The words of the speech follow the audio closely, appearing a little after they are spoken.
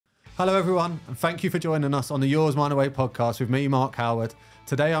Hello everyone, and thank you for joining us on the Yours Mine Away podcast with me, Mark Howard.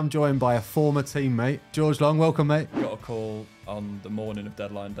 Today I'm joined by a former teammate, George Long. Welcome, mate. Got a call on the morning of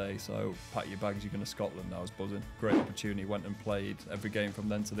deadline day, so pack your bags, you're going to Scotland. I was buzzing. Great opportunity, went and played every game from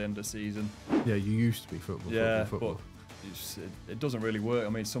then to the end of the season. Yeah, you used to be football. But it doesn't really work. I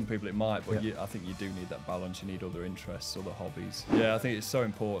mean, some people it might, but I think you do need that balance. You need other interests, other hobbies. Yeah, I think it's so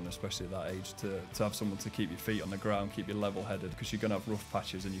important, especially at that age, to have someone to keep your feet on the ground, keep you level-headed, because you're going to have rough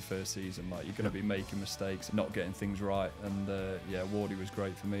patches in your first season. Like, you're going to be making mistakes, not getting things right. And yeah, Wardy was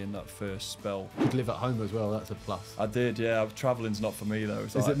great for me in that first spell. You could live at home as well, that's a plus. I did, yeah. Travelling's not for me, though.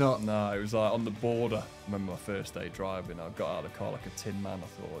 Is it not? No, it was like on the border. I remember my first day driving, I got out of the car like a tin man. I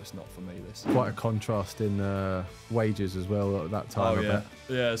thought, oh, it's not for me, this. Quite a contrast in wages as well at that time. Oh, yeah.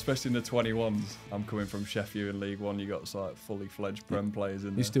 Yeah, especially in the 21s. I'm coming from Sheffield in League One. You got like fully fledged Prem players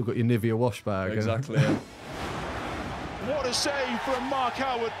in there. You still got your Nivea wash bag. Exactly, yeah. What a save from Mark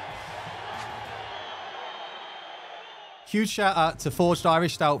Howard. Huge shout out to Forged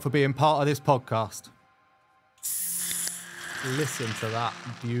Irish Stout for being part of this podcast. Listen to that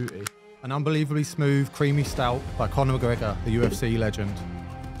beauty. An unbelievably smooth, creamy stout by Conor McGregor, the UFC legend.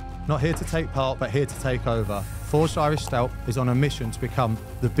 Not here to take part, but here to take over. Forged Irish Stout is on a mission to become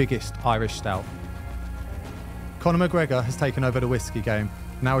the biggest Irish stout. Conor McGregor has taken over the whiskey game.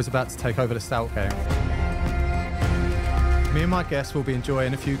 Now he's about to take over the stout game. Me and my guests will be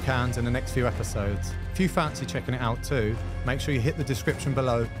enjoying a few cans in the next few episodes. If you fancy checking it out too, make sure you hit the description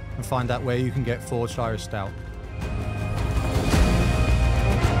below and find out where you can get Forged Irish Stout.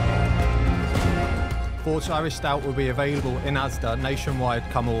 Forged Irish Stout will be available in Asda nationwide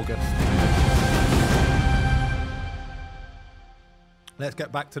come August. Let's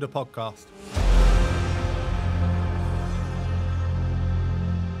get back to the podcast.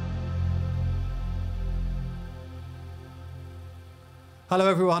 Hello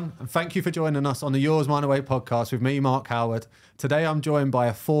everyone, and thank you for joining us on the Yours Mine Away podcast with me, Mark Howard. Today I'm joined by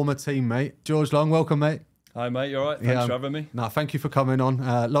a former teammate, George Long. Welcome, mate. Hi, mate. You all right? Thanks for having me. No, thank you for coming on.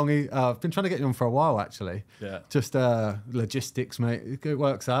 Longy, I've been trying to get you on for a while, actually. Yeah. Just logistics, mate. It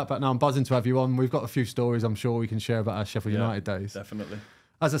works out. But no, I'm buzzing to have you on. We've got a few stories I'm sure we can share about our Sheffield United days. Definitely.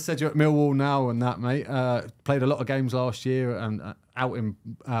 As I said, you're at Millwall now and that, mate. Played a lot of games last year and out in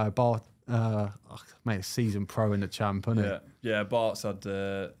Bath. Mate, season pro in the champ, isn't it? Yeah, Bart's had,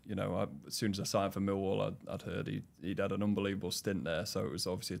 as soon as I signed for Millwall, I'd heard he'd had an unbelievable stint there. So it was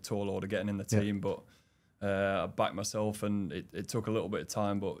obviously a tall order getting in the team, but I backed myself, and it took a little bit of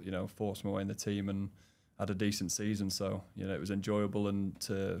time, but forced my way in the team and had a decent season. So it was enjoyable, and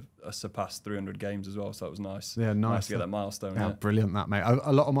to surpass 300 games as well. So that was nice. Yeah, nice to get that milestone. Yeah, brilliant that, mate.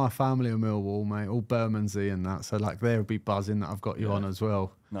 A lot of my family are Millwall, mate. All Bermondsey and that. So like they would be buzzing that I've got you on as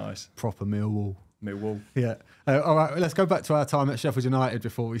well. Nice. Proper Millwall. Yeah. All right, let's go back to our time at Sheffield United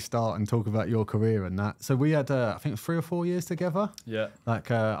before we start and talk about your career and that. So we had, I think, 3 or 4 years together. Yeah.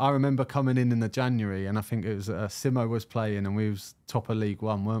 Like, I remember coming in the January, and I think it was Simo was playing, and we was top of League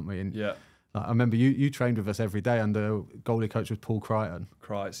One, weren't we? And yeah. I remember you trained with us every day under goalie coach was Paul Crichton.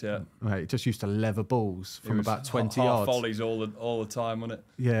 Yeah. Mate, just used to lever balls from about 20 yards. Volleys all the time, wasn't it?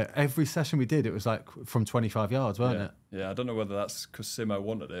 Yeah, every session we did, it was like from 25 yards, weren't it? Yeah, I don't know whether that's because Simo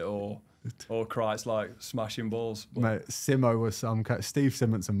wanted it or Crichton's like smashing balls. But mate, Simo was Steve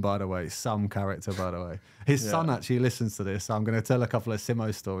Simonson, by the way, some character, by the way. His son actually listens to this, so I'm going to tell a couple of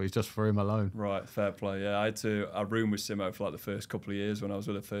Simo stories just for him alone. Right, fair play. Yeah, I roomed with Simo for like the first couple of years when I was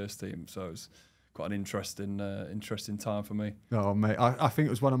with the first team, so it was quite an interesting time for me. Oh, mate, I think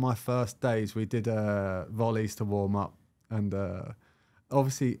it was one of my first days. We did volleys to warm up, and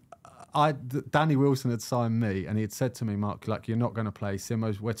obviously Danny Wilson had signed me, and he had said to me, Mark, like, you're not going to play.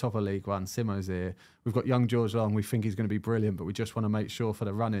 We're top of League One. Simo's here. We've got young George Long. We think he's going to be brilliant, but we just want to make sure for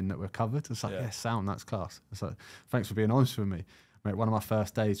the running that we're covered. It's like, sound, that's class. So thanks for being honest with me. Mate, one of my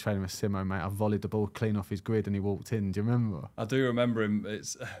first days training with Simo, mate, I volleyed the ball clean off his grid and he walked in. Do you remember? I do remember him.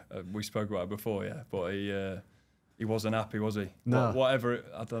 It's we spoke about it before, but he wasn't happy, was he? No. Whatever,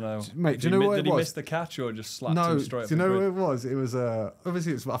 I don't know. Mate, do you know what it was? Did he miss the catch or just slapped him straight up? Do you know what it was? It was,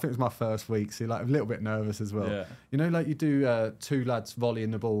 obviously, I think it was my first week, so like a little bit nervous as well. Yeah. You know, like you do 2 lads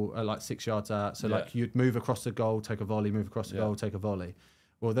volleying the ball like 6 yards out. So like you'd move across the goal, take a volley, move across the goal, take a volley.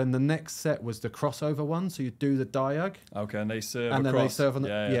 Well, then the next set was the crossover one, so you do the diag. Okay, and they serve and across. Then they serve on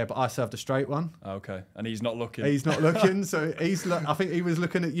the, but I served a straight one. Okay, and he's not looking. He's not looking, so I think he was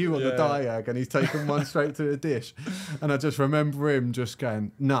looking at you on the diag, and he's taken one straight to the dish. And I just remember him just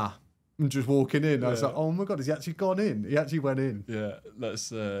going, nah, and just walking in. I was like, oh my God, has he actually gone in? He actually went in. Yeah, that's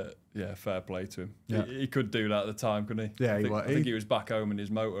fair play to him. Yeah. He could do that at the time, couldn't he? Yeah, I think he was back home in his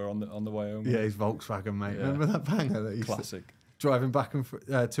motor on the way home. Yeah, his Volkswagen, mate. Yeah. Remember that banger that he classic. driving back and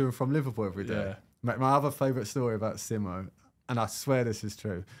to and from Liverpool every day. Yeah. Mate, my other favourite story about Simo, and I swear this is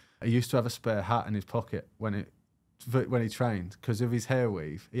true, he used to have a spare hat in his pocket when he trained because of his hair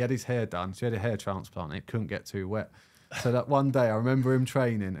weave. He had his hair done, so he had a hair transplant. It couldn't get too wet. So that one day I remember him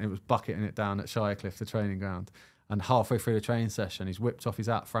training, and it was bucketing it down at Shirecliffe, the training ground. And halfway through the training session, he's whipped off his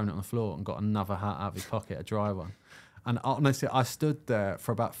hat, thrown it on the floor, and got another hat out of his pocket, a dry one. And honestly, I stood there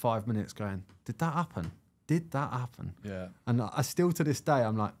for about 5 minutes going, did that happen? Did that happen? Yeah. And I still, to this day,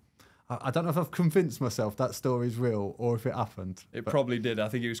 I'm like, I don't know if I've convinced myself that story's real or if it happened. It probably did. I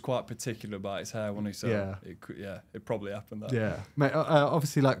think he was quite particular about his hair, wasn't he? So yeah. It probably happened. That. Yeah. Mate,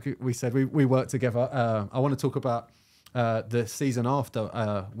 obviously, like we said, we worked together. I want to talk about the season after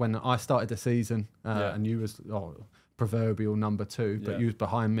when I started the season and you was proverbial number 2, but you was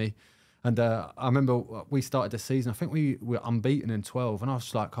behind me. And I remember we started the season, I think we were unbeaten in 12, and I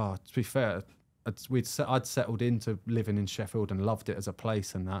was like, to be fair, I'd settled into living in Sheffield and loved it as a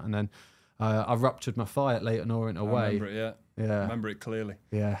place and that. And then I ruptured my thigh at Leyton Orient away. I remember it, yeah. I remember it clearly.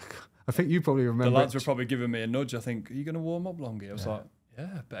 Yeah. I think you probably remember the lads were probably giving me a nudge. I think, are you going to warm up longer? I was like,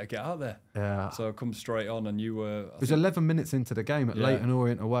 better get out there. Yeah. So I come straight on, and you were... It was 11 minutes into the game at Leyton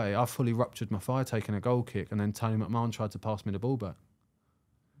Orient away. I fully ruptured my thigh taking a goal kick, and then Tony McMahon tried to pass me the ball back.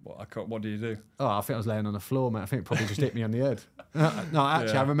 What do you do? Oh, I think I was laying on the floor, mate. I think it probably just hit me on the head. No,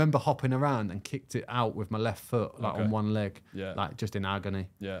 actually, I remember hopping around and kicked it out with my left foot, on one leg, just in agony.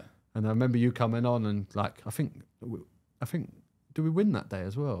 Yeah. And I remember you coming on and I think, did we win that day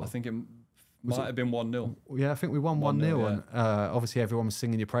as well? I think it might have been 1-0. Yeah, I think we won 1-0. And obviously everyone was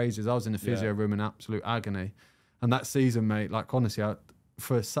singing your praises. I was in the physio room in absolute agony. And that season, mate, honestly,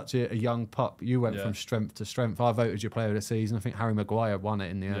 for such a young pup, you went from strength to strength. I voted your player of the season. I think Harry Maguire won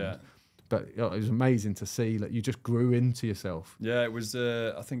it in the end. Yeah. But it was amazing to see that you just grew into yourself. Yeah, it was.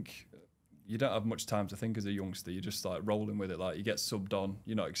 I think you don't have much time to think as a youngster. You're just rolling with it. Like you get subbed on,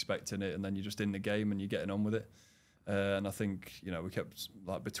 you're not expecting it, and then you're just in the game and you're getting on with it. And I think we kept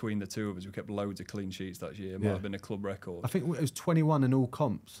between the two of us, we kept loads of clean sheets that year. It might have been a club record. I think it was 21 in all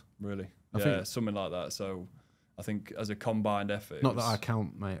comps. Really? I think something like that. So. I think as a combined effort... Not that I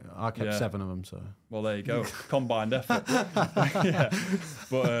count, mate. I kept 7 of them, so... Well, there you go. Combined effort. Yeah.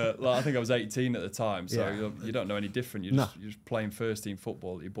 But I think I was 18 at the time, so you don't know any different. You're just playing first-team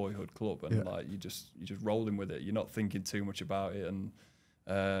football at your boyhood club, and you're just rolling with it. You're not thinking too much about it, and...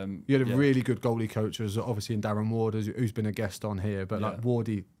 you had a really good goalie coach, obviously in Darren Ward, who's been a guest on here, but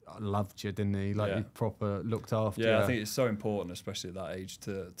Wardy loved you, didn't he? He proper looked after you. Yeah, I think it's so important, especially at that age,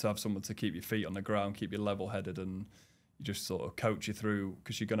 to have someone to keep your feet on the ground, keep you level-headed, and you just sort of coach you through,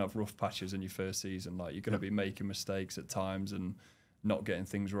 because you're going to have rough patches in your first season. You're going to be making mistakes at times and not getting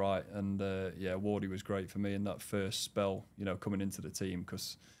things right. And Wardy was great for me in that first spell, coming into the team,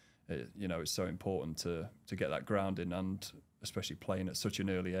 because it's so important to get that grounding, and especially playing at such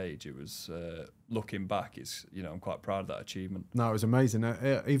an early age. It was, looking back, I'm quite proud of that achievement. No, it was amazing.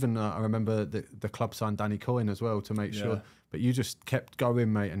 Even I remember the club signed Danny Coyne as well to make sure, but you just kept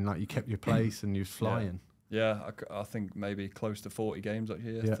going, mate, and you kept your place and you was flying. Yeah, I think maybe close to 40 games that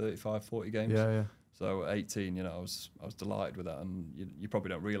year, 35, 40 games. Yeah. So at 18, I was delighted with that, and you probably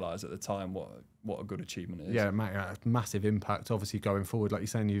don't realise at the time what a good achievement it is. Yeah, mate, massive impact. Obviously, going forward, like you're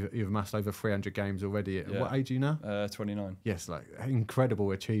saying, you've amassed over 300 games already. What age are you now? 29. Yes,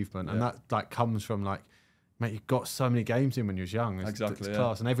 incredible achievement, and that comes from mate, you've got so many games in when you was young. It's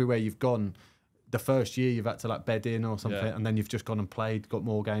class, and everywhere you've gone, the first year you've had to bed in or something, and then you've just gone and played, got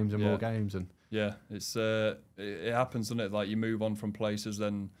more games and more games, and it's it happens, doesn't it? You move on from places,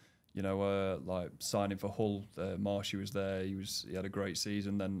 then. Signing for Hull, Marshy was there. He had a great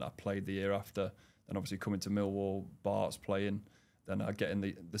season. Then I played the year after. Then obviously coming to Millwall, Bart's playing. Then I get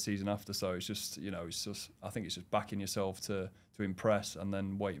in the season after. So it's just, I think it's just backing yourself to impress, and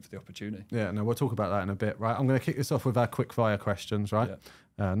then waiting for the opportunity. Yeah, no, we'll talk about that in a bit, right? I'm going to kick this off with our quick fire questions, right?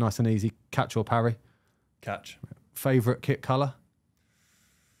 Yeah. Nice and easy. Catch or parry? Catch. Favourite kit colour?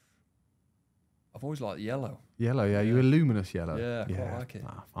 I've always liked yellow. Yellow, yeah. You were luminous yellow. Yeah, I quite like it.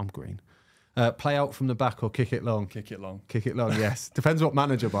 I'm green. Play out from the back or kick it long? Kick it long. Kick it long, yes. Depends what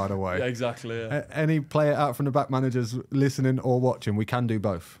manager, by the way. Yeah, exactly. Yeah. Any play it out from the back managers listening or watching, we can do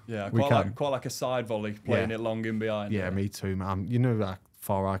both. Yeah, quite like a side volley, playing it long in behind. Yeah, me too, man. You know how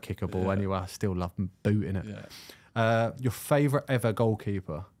far I kick a ball anyway. I still love booting it. Yeah. Your favourite ever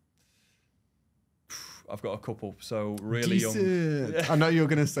goalkeeper? I've got a couple. So really young. I know you're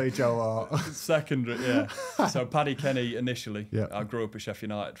going to say Joe Hart. Secondary, yeah. So Paddy Kenny initially. Yeah. I grew up a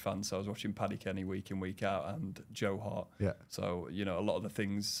Sheffield United fan, so I was watching Paddy Kenny week in, week out, and Joe Hart. Yeah. So, a lot of the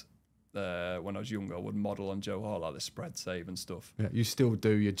things when I was younger, I would model on Joe Hart, like the spread save and stuff. Yeah, you still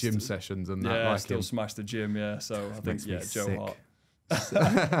do your gym sessions and that. Yeah, like still smash the gym. Yeah, so I think Joe sick. Hart.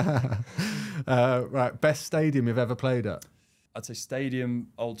 Right, best stadium you've ever played at? I'd say Stadium,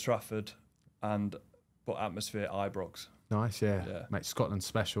 Old Trafford, but atmosphere, Ibrox. Nice, yeah. Mate, Scotland's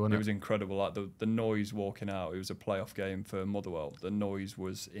special, isn't it? It was incredible. Like the noise walking out. It was a playoff game for Motherwell. The noise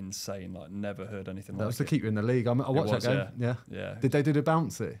was insane. Like never heard anything like it. That was to keep you in the league. I watched that game. Yeah. Did they do the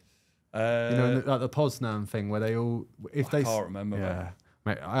bouncy? Like the Poznan thing where they all... I can't remember. Yeah.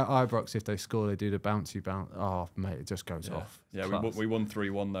 Mate, Ibrox, if they score, they do the bouncy bounce. Oh, mate, it just goes off. Yeah, we won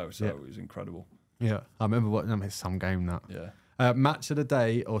 3-1 though, so it was incredible. Yeah, I remember watching some game that. Yeah. Match of the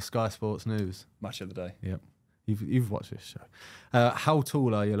day or Sky Sports News? Match of the day. Yep. You've watched this show. How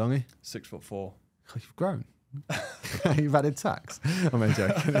tall are you, Longy? 6'4". Oh, you've grown. You've added tax. I'm only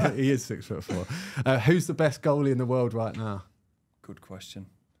joking. He is 6'4". Who's the best goalie in the world right now? Good question.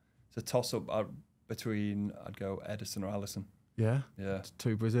 It's a toss-up between, I'd go Edison or Allison. Yeah? Yeah.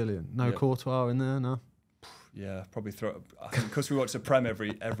 Two Brazilian. No Courtois in there, no? Yeah, probably I think because we watch the Prem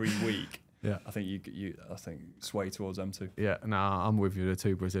every week. Yeah, I think you sway towards them too. Yeah, I'm with you. The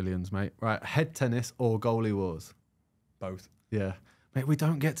two Brazilians, mate. Right, head tennis or goalie wars? Both. Yeah, mate. We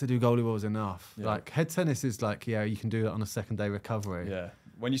don't get to do goalie wars enough. Yeah. Like head tennis is like, you can do that on a second day recovery. Yeah.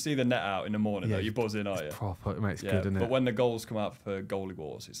 When you see the net out in the morning, though, you're buzzing, aren't you? Proper, mate. It's good, isn't it? But when the goals come out for goalie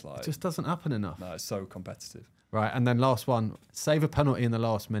wars, it's like it just doesn't happen enough. No, it's so competitive. Right, and then last one: save a penalty in the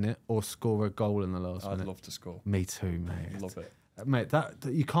last minute or score a goal in the last minute. I'd love to score. Me too, mate. Love it. Mate, that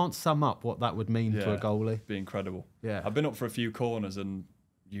you can't sum up what that would mean to a goalie. It'd be incredible. Yeah. I've been up for a few corners and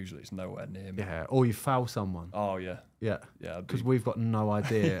usually it's nowhere near me. Yeah, or you foul someone. Oh, yeah. Yeah. Yeah. Because we've got no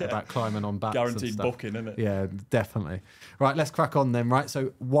idea about climbing on bats. Guaranteed and stuff. booking, isn't it? Yeah, definitely. Right, let's crack on then. Right,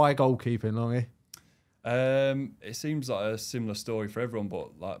 so why goalkeeping, Longy? It seems like a similar story for everyone,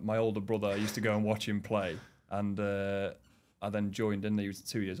 but like my older brother, I used to go and watch him play, and I then joined in. He was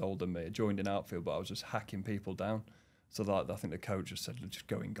 2 years older than me. I joined in outfield, but I was just hacking people down. So I think the coach just said, just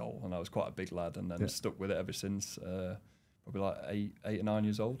go in goal. And I was quite a big lad and then stuck with it ever since, probably like eight or 9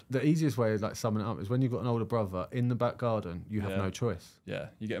 years old. The easiest way of like summing it up is when you've got an older brother in the back garden, you have no choice. Yeah,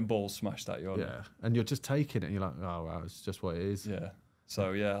 you're getting balls smashed at you. Yeah, and you're just taking it and you're like, oh, wow, it's just what it is. Yeah.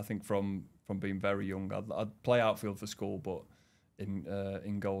 So, I think from being very young, I'd play outfield for school, but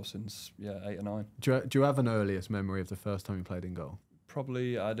in goal since, 8 or 9. Do you have an earliest memory of the first time you played in goal?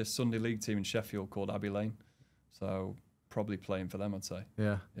 Probably I had a Sunday league team in Sheffield called Abbey Lane. So probably playing for them, I'd say.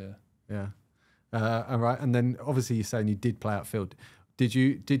 Yeah. Yeah. All right. And then obviously you're saying you did play outfield. Did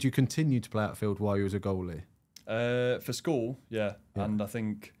you continue to play outfield while you was a goalie? For school, yeah. And I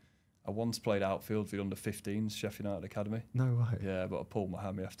think I once played outfield for the under-15s, Sheffield United Academy. No way. Yeah, but I pulled my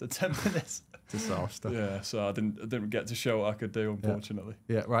hammy after 10 minutes. Disaster. Yeah, so I didn't get to show what I could do, unfortunately.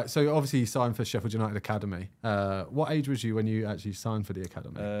 Yeah, right. So obviously you signed for Sheffield United Academy. What age was you when you actually signed for the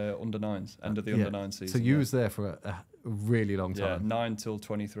academy? Under-9s, end of the under-9 season. So you was there for a really long time. Yeah, 9 till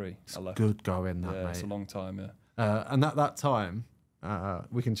 23. I left. Good going, that, mate. mate. It's a long time, yeah. And at that time,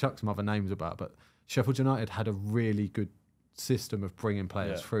 we can chuck some other names about, but Sheffield United had a really good system of bringing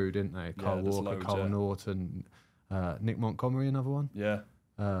players through, didn't they? Carl Walker, Carl Norton, Nick Montgomery, another one. Yeah.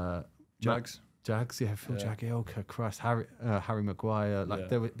 Jags, Phil Jagielka, Christ, Harry Maguire. Like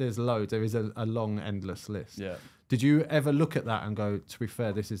there's loads. There is a long, endless list. Yeah. Did you ever look at that and go, to be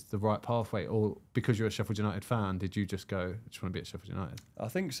fair, this is the right pathway? Or because you're a Sheffield United fan, did you just go, I just want to be at Sheffield United? I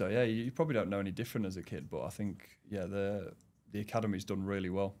think so, yeah. You probably don't know any different as a kid, but I think, the academy's done really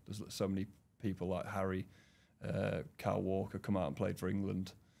well. There's so many people like Harry, Carl Walker come out and played for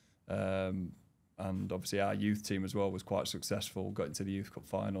England. And obviously our youth team as well was quite successful, got into the Youth Cup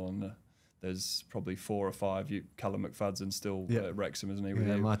final, and there's probably 4 or 5. Callum McFadden still at Wrexham, isn't he?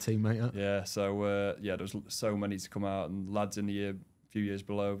 Yeah, my teammate. Yeah, so there's so many to come out, and lads in the few years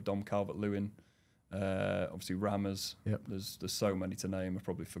below, Dom Calvert-Lewin, obviously Rammers. Yep. There's so many to name. I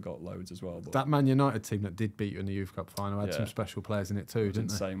probably forgot loads as well. But that Man United team that did beat you in the Youth Cup final had some special players in it too, didn't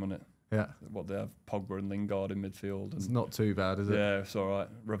they? Insane, wasn't it? Yeah. What they have, Pogba and Lingard in midfield. And it's not too bad, is it? Yeah, it's all right.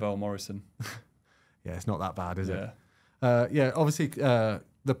 Ravel Morrison. Yeah, it's not that bad, is it? Obviously,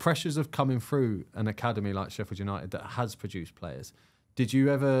 the pressures of coming through an academy like Sheffield United that has produced players, did you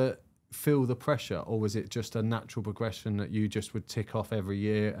ever feel the pressure, or was it just a natural progression that you just would tick off every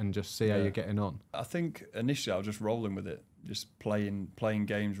year and just see how you're getting on? I think initially I was just rolling with it, just playing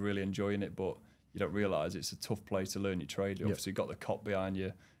games, really enjoying it, but you don't realise it's a tough place to learn your trade. You obviously got the cop behind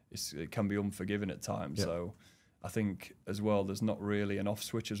you. It can be unforgiving at times. So I think as well, there's not really an off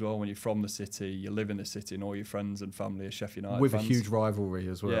switch as well. When you're from the city, you live in the city, and all your friends and family are Sheffield United with fans. A huge rivalry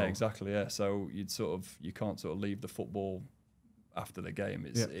as well. Yeah, exactly. Yeah, so you can't sort of leave the football after the game,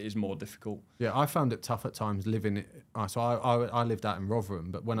 it is more difficult. Yeah, I found it tough at times living. So I lived out in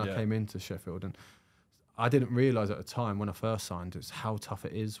Rotherham, but when I came into Sheffield, and I didn't realise at the time when I first signed, it's how tough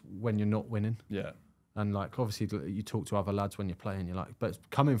it is when you're not winning. Yeah. And like obviously you talk to other lads when you're playing, you're like, but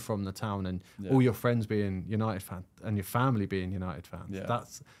coming from the town and all your friends being United fans and your family being United fans,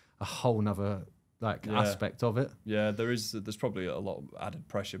 that's a whole nother aspect of it. Yeah, there's probably a lot of added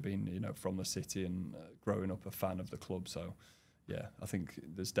pressure being from the city and growing up a fan of the club. So yeah, I think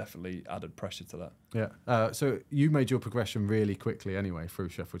there's definitely added pressure to that. Yeah. So you made your progression really quickly anyway through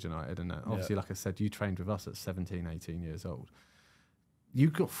Sheffield United, and obviously, like I said, you trained with us at 17, 18 years old. You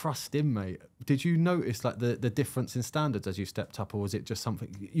got thrust in, mate. Did you notice like the difference in standards as you stepped up, or was it just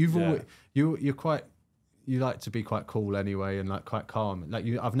something always, you like to be quite cool anyway and like quite calm? Like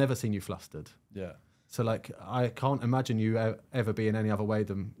I've never seen you flustered. Yeah. So like I can't imagine you ever being any other way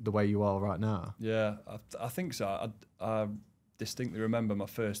than the way you are right now. Yeah, I think so. I distinctly remember my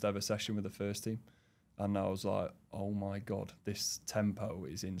first ever session with the first team, and I was like, oh my God, this tempo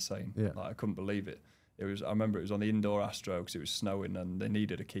is insane. Yeah. Like I couldn't believe it. I remember it was on the indoor Astro because it was snowing and they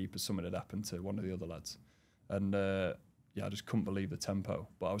needed a keeper. Something had happened to one of the other lads, and I just couldn't believe the tempo.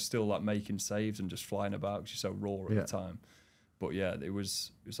 But I was still like making saves and just flying about because you're so raw at the time. But yeah, it was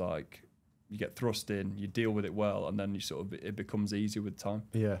like you get thrust in, you deal with it well, and then it becomes easier with time.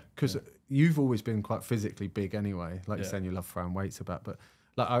 Yeah, because you've always been quite physically big anyway. Like you're saying, you love throwing weights about, but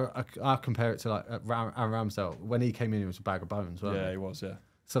like I compare it to like Aaron Ramsdale when he came in, he was a bag of bones. Wasn't he? He was. Yeah.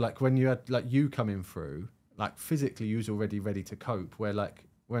 So like when you had like you coming through, like physically you was already ready to cope. Where like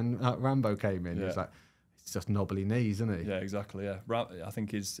when Rambo came in, he was like, it's just knobbly knees, isn't he? Yeah, exactly. Yeah, I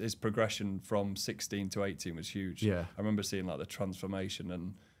think his progression from 16 to 18 was huge. Yeah, I remember seeing like the transformation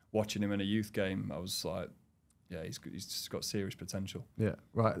and watching him in a youth game. I was like, yeah, he's just got serious potential. Yeah,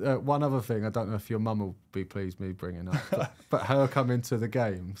 right. One other thing, I don't know if your mum will be pleased me bringing up, but her coming to the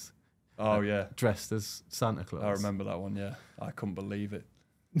games. Oh yeah, dressed as Santa Claus. I remember that one. Yeah, I couldn't believe it.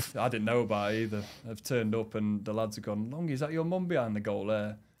 I didn't know about it either. I've turned up and the lads have gone, Longy, is that your mum behind the goal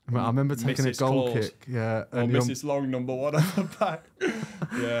there? I remember taking Mrs. a goal Claus. kick. Yeah. Or Mrs. Long, number 1 on the back.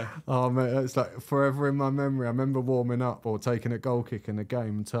 Yeah. Oh, mate, it's like forever in my memory. I remember warming up or taking a goal kick in a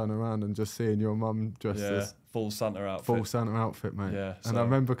game and turning around and just seeing your mum dressed as full Santa outfit. Full Santa outfit, mate. Yeah. And I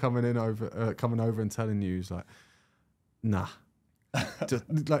remember coming over and telling you, like, nah. Just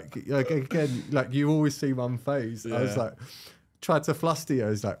like again, like you always see mum face. I was like, tried to fluster you. I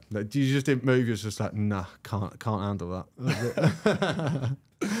was like, you just didn't move. You was just like, nah, can't handle that.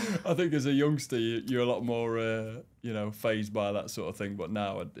 I think as a youngster, you're a lot more, fazed by that sort of thing. But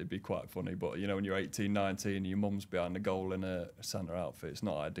now it'd be quite funny. But, when you're 18, 19, your mum's behind the goal in a Santa outfit, it's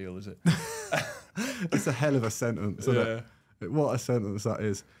not ideal, is it? It's a hell of a sentence, isn't it? What a sentence that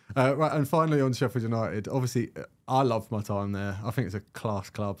is. Right, and finally on Sheffield United, obviously, I loved my time there. I think it's a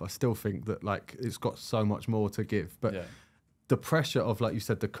class club. I still think that, like, it's got so much more to give. But the pressure of, like you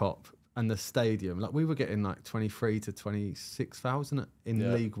said, the COP and the stadium, like we were getting like 23 to 26,000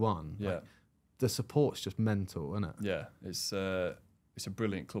 in League One. Yeah. Like, the support's just mental, isn't it? Yeah, it's a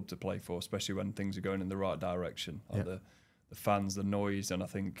brilliant club to play for, especially when things are going in the right direction. Like the fans, the noise, and I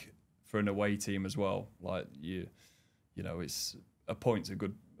think for an away team as well, like it's a point's a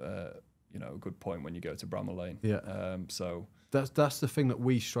good a good point when you go to Bramall Lane. Yeah. So that's the thing that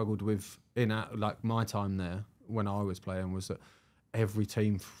we struggled with in like my time there when I was playing, was that every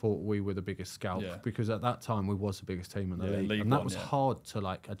team thought we were the biggest scalp because at that time we was the biggest team in the league, and that was hard to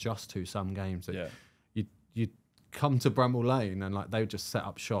like adjust to. Some games that you'd come to Bramall Lane and like they would just set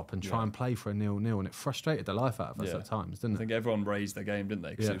up shop and try and play for a 0-0, and it frustrated the life out of us at times, didn't it? I think everyone raised their game, didn't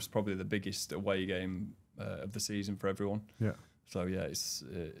they? Because it was probably the biggest away game of the season for everyone. Yeah. So yeah,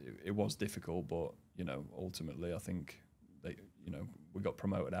 it was difficult, but ultimately I think we got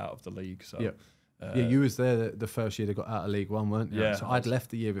promoted out of the league. So you was there the first year they got out of League One, weren't you? Yeah. So I'd left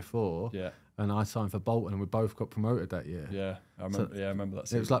the year before. Yeah. And I signed for Bolton, and we both got promoted that year. Yeah, I remember. I remember that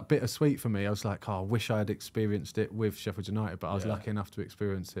season. It was like bittersweet for me. I was like, I wish I had experienced it with Sheffield United, but I was lucky enough to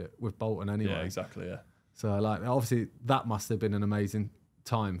experience it with Bolton anyway. Yeah, exactly. Yeah. So like, obviously, that must have been an amazing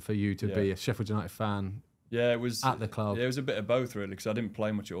time for you to be a Sheffield United fan. Yeah, it was at the club. Yeah, it was a bit of both really, because I didn't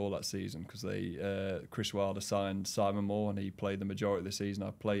play much at all that season because Chris Wilder signed Simon Moore and he played the majority of the season.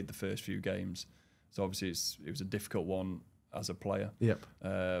 I played the first few games, so obviously it was a difficult one as a player. Yep.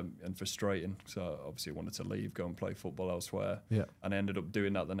 And frustrating. So obviously I wanted to leave, go and play football elsewhere. Yeah. And I ended up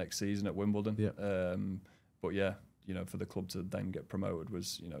doing that the next season at Wimbledon. Yeah. But yeah, for the club to then get promoted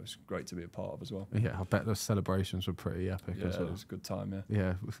was, it's great to be a part of as well. Yeah, I bet the celebrations were pretty epic as well. It was a good time. Yeah.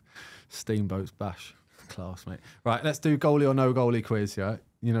 Yeah. Steamboats bash. Class, mate. Right, let's do goalie or no goalie quiz, yeah?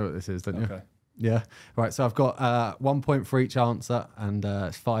 You know what this is, don't you? Okay. Yeah. Right. So I've got 1 point for each answer, and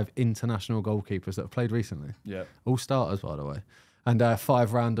it's 5 international goalkeepers that have played recently. Yeah. All starters, by the way, and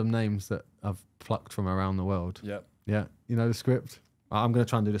 5 random names that I've plucked from around the world. Yeah. Yeah. You know the script. I'm going to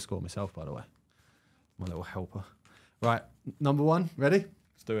try and do the score myself, by the way. My little helper. Right. Number 1. Ready?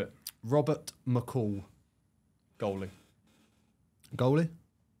 Let's do it. Robert McCall. Goalie. Goalie?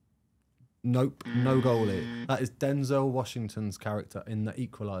 Nope. No goalie. That is Denzel Washington's character in The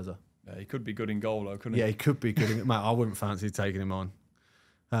Equalizer. Yeah, he could be good in goal, though, couldn't he? Yeah, he could be good. Mate, I wouldn't fancy taking him on.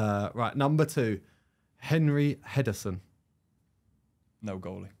 Right, number 2, Henry Hedison. No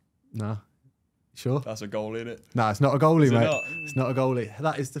goalie. No. Sure? That's a goalie, isn't it? No, it's not a goalie, Is it mate. not? It's not a goalie.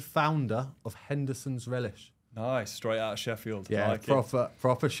 That is the founder of Henderson's Relish. Nice. Straight out of Sheffield. Yeah, Like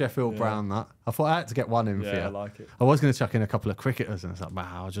proper Sheffield Yeah. Brown, that. I thought I had to get one in it. for Yeah, I you. like it. I was going to chuck in a couple of cricketers, and it's like,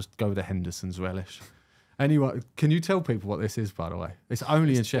 wow, I'll just go with the Henderson's Relish. Anyway, can you tell people what this is, by the way? It's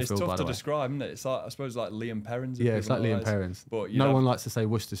only in Sheffield, It's by tough the to way. describe, isn't it? It's like, I suppose, like Liam Perrins. Yeah, it's like Liam Perrins. But No one likes to say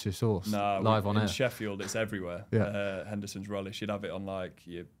Worcestershire sauce live on in air. Sheffield, it's everywhere. Yeah. Henderson's Relish. You'd have it on like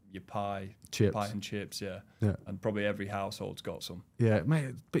your pie, Chips. pie and chips, yeah. Yeah. And probably every household's got some. Yeah,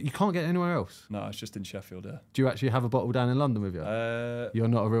 mate, but you can't get it anywhere else. No, it's just in Sheffield, yeah. Do you actually have a bottle down in London with you? You're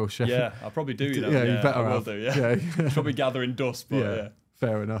not a real chef. Yeah, I probably do, you know. Yeah, you better I will have. do, yeah. Yeah. Probably gathering dust, but yeah.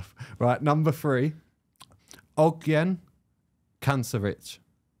 Fair enough. Right, number 3, Ogyen Kancevic.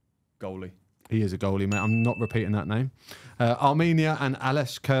 Goalie. He is a goalie, mate. I'm not repeating that name. Armenia and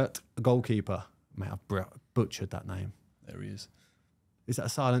Alesh Kurt, goalkeeper. Mate, I've butchered that name. There he is. Is that a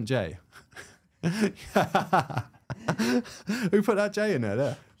silent J? Who put that J in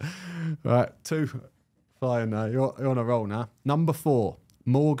there? Right, 2 flying now. You're on a roll now. Number 4,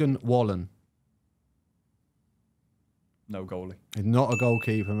 Morgan Wallen. No goalie. He's not a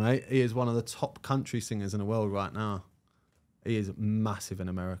goalkeeper, mate. He is one of the top country singers in the world right now. He is massive in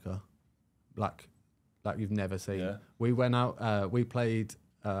America, like you've never seen. Yeah. We went out. We played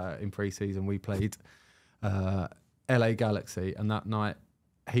in pre-season. We played LA Galaxy, and that night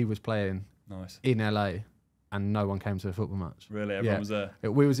he was playing Nice. in LA, and no one came to the football match. Really, everyone was there.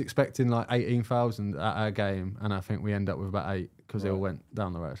 We was expecting like 18,000 at our game, and I think we ended up with about 8 because they all went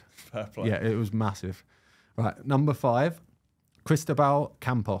down the road. Fair play. Yeah, it was massive. Right, number 5, Cristobal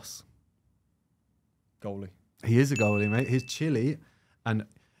Campos. Goalie. He is a goalie, mate. He's Chile and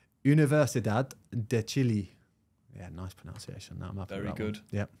Universidad de Chile. Yeah, nice pronunciation. No, I'm happy with that Very good. one.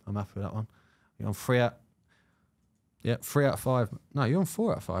 Yep, I'm happy with that one. You're on 3 out. Yeah, 3 out of 5. No, you're on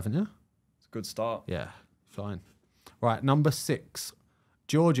 4 out of 5, aren't you? It's a good start. Yeah, fine. Right, number 6,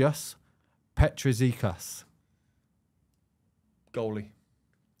 Georgios Petrizikas. Goalie.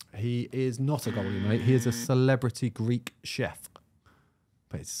 He is not a goalie, mate. He is a celebrity Greek chef.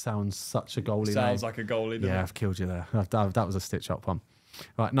 But it sounds such a goalie name. Sounds like a goalie, doesn't Yeah, it? I've killed you there. That was a stitch-up one.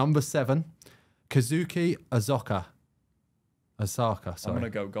 Right, number 7, Kazuki Asaka, sorry. I'm going to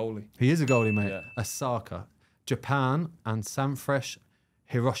go goalie. He is a goalie, mate. Yeah. Asaka. Japan and Sanfresh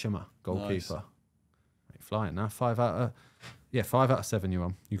Hiroshima, goalkeeper. Nice. Right, flying now. 5 out of 7 you're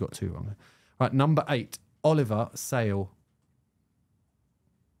on. You got 2 wrong. Right, number 8, Oliver Sale.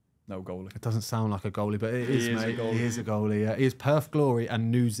 No goalie. It doesn't sound like a goalie, but it He is, is a mate. goalie. He is a goalie, yeah. He is Perth Glory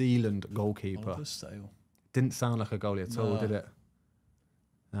and New Zealand goalkeeper. Oliver Sale. Didn't sound like a goalie at all, No. did it?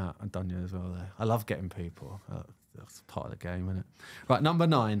 No, I've done you as well there. I love getting people. That's part of the game, isn't it? Right, number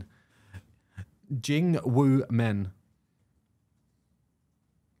 9, Jing Woo Men.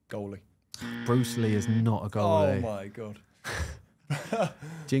 Goalie. Bruce Lee is not a Oh goalie. my god.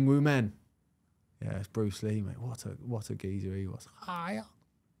 Jing Woo Men. Yeah, it's Bruce Lee, mate. What a geezer he was. Hiya.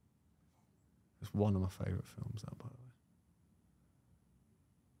 It's one of my favourite films, that, by the way.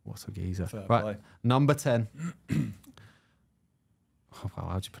 What a geezer. Fair Right, play. number 10. Oh, wow,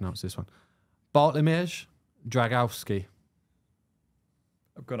 how do you pronounce this one? Bartlomiej Dragowski.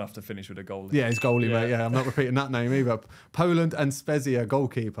 I'm going to have to finish with a goalie. Yeah, he's goalie, Yeah. mate. Yeah, I'm not repeating that name either. Poland and Spezia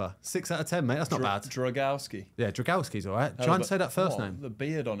goalkeeper. 6 out of 10, mate. That's not bad. Dragowski. Yeah, Dragowski's all right. Try and say that first name. The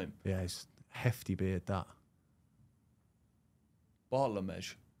beard on him. Yeah, he's hefty beard, that.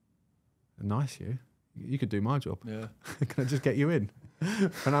 Bartlomiej. Nice, you. You could do my job. Yeah. Can I just get you in?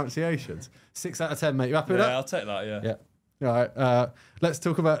 Pronunciations. 6 out of 10, mate. You happy with Yeah, that? I'll take that, yeah. Yeah. All right. Let's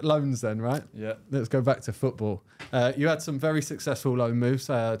talk about loans then, right? Yeah. Let's go back to football. You had some very successful loan moves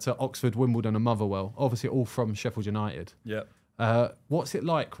to Oxford, Wimbledon and Motherwell. Obviously all from Sheffield United. Yeah. What's it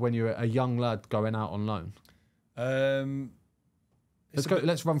like when you're a young lad going out on loan?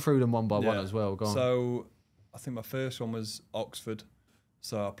 Let's run through them one by one as well. Go on. So I think my first one was Oxford.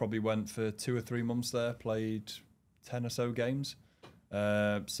 So I probably went for 2 or 3 months there, played 10 or so games.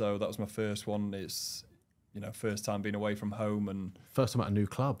 So that was my first one. first time being away from home and first time at a new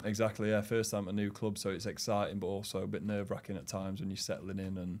club. Exactly, yeah, first time at a new club, so it's exciting but also a bit nerve-wracking at times when you're settling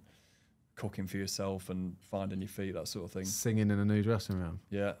in and cooking for yourself and finding your feet, that sort of thing. Singing in a new dressing room.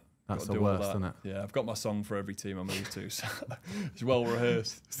 Yeah. That's the worst, isn't it? Yeah, I've got my song for every team I move to, so it's well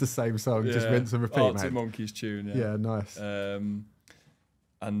rehearsed. It's the same song, just rinse and repeat, It's a Monkeys tune, yeah. Yeah, nice. And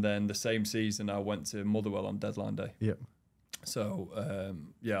then the same season I went to Motherwell on deadline day. Yep. So,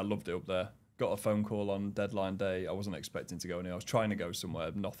 I loved it up there. Got a phone call on deadline day. I wasn't expecting to go anywhere. I was trying to go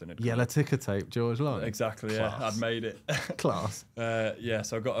somewhere. Nothing had come. Yellow ticker tape, George Long. Exactly, Class. yeah. I'd made it. Class.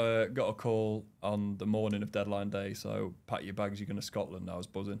 So I got a call on the morning of deadline day. So pack your bags, you're going to Scotland. I was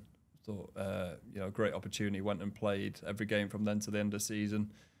buzzing. Thought, great opportunity. Went and played every game from then to the end of the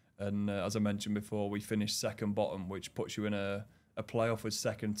season. And as I mentioned before, we finished second bottom, which puts you in a playoff with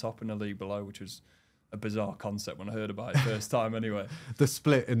second top in the league below, which was a bizarre concept when I heard about it first time anyway. The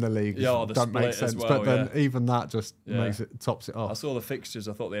split in the league don't make sense, but then even that just tops it off. I saw the fixtures,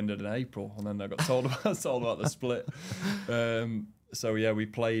 I thought they ended in April, and then I got told about the split. We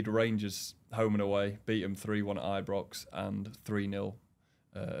played Rangers home and away, beat them 3-1 at Ibrox and 3-0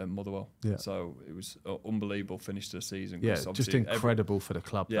 at Motherwell. Yeah. So it was an unbelievable finish to the season. Yeah, just incredible for the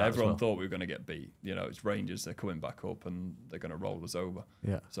club. Yeah, everyone thought we were going to get beat. It's Rangers, they're coming back up and they're going to roll us over.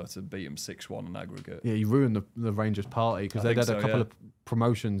 Yeah. So to beat them 6-1 in aggregate. Yeah, you ruined the Rangers party because they'd had a couple of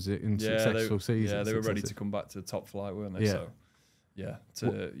promotions in successful seasons. Yeah, they were ready to come back to the top flight, weren't they? Yeah.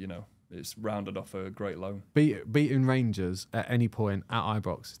 So, it's rounded off a great loan. Beating Rangers at any point at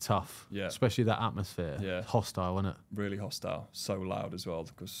Ibrox, tough. Yeah. Especially that atmosphere. Yeah. Hostile, wasn't it? Really hostile. So loud as well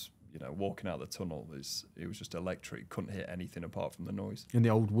because, walking out the tunnel, it was just electric. Couldn't hear anything apart from the noise. In the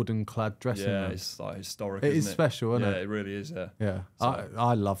old wooden-clad dressing room. Yeah, it's like historic, It is special, isn't it? Yeah, it really is, yeah. Yeah. So,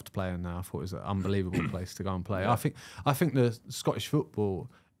 I loved playing there. I thought it was an unbelievable place to go and play. Yeah. I think the Scottish football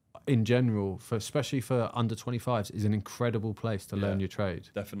in general, especially for under 25s, is an incredible place to learn your trade.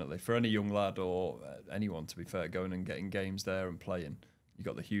 Definitely. For any young lad or anyone, to be fair, going and getting games there and playing. You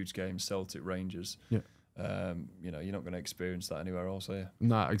got the huge games, Celtic, Rangers. Yeah. You're not going to experience that anywhere else, are you?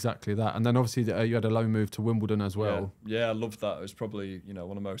 No, exactly that. And then obviously you had a loan move to Wimbledon as well. Yeah, I loved that. It was probably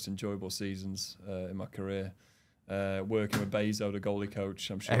one of the most enjoyable seasons in my career. Working with Bezo, the goalie coach,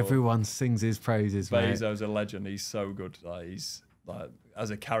 I'm sure everyone sings his praises. Bezo's a legend. He's so good. He's as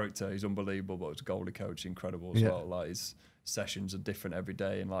a character, he's unbelievable. But as a goalie coach, incredible as well. His sessions are different every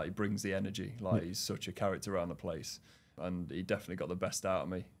day, and he brings the energy. He's such a character around the place, and he definitely got the best out of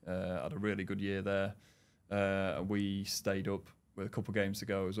me. Had a really good year there. We stayed up with a couple of games to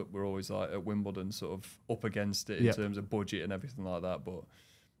go. We're always at Wimbledon, sort of up against it in terms of budget and everything like that. But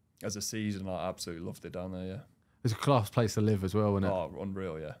as a season, I absolutely loved it down there. Yeah, it's a class place to live as well, isn't it? Oh,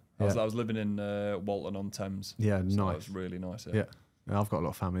 unreal! Yeah, I was living in Walton on Thames. Yeah, so nice. It was really nice. Yeah, I've got a lot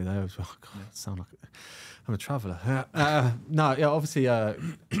of family there as well. God, I sound like I'm a traveller. Obviously,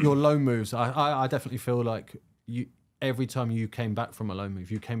 your loan moves. I definitely feel like every time you came back from a loan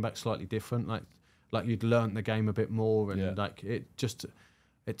move, you came back slightly different. Like you'd learnt the game a bit more, and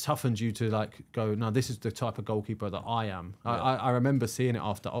it toughened you to go, no, this is the type of goalkeeper that I am. Yeah. I remember seeing it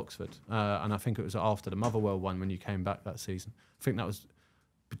after Oxford, and I think it was after the Motherwell one when you came back that season. I think that was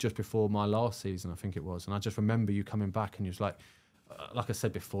just before my last season, I think it was. And I just remember you coming back and you was like I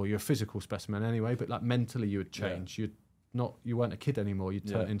said before, you're a physical specimen anyway, but mentally you would change. You weren't a kid anymore. You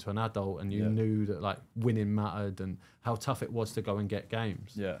turned into an adult, and you knew that winning mattered and how tough it was to go and get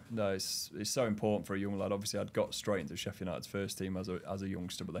games. Yeah, no, it's so important for a young lad. Obviously, I'd got straight into Sheffield United's first team as a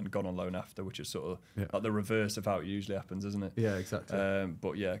youngster, but then gone on loan after, which is sort of like the reverse of how it usually happens, isn't it? Yeah, exactly.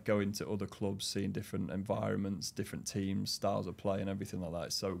 But going to other clubs, seeing different environments, different teams, styles of play, and everything like that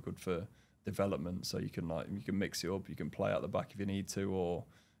is so good for development. So you can mix it up. You can play out the back if you need to, or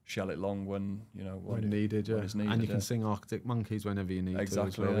shell it long when needed, when it's needed, and you can sing Arctic Monkeys whenever you need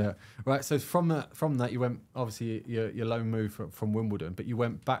exactly, to. Exactly. Right. So from that, you went obviously your loan move from Wimbledon, but you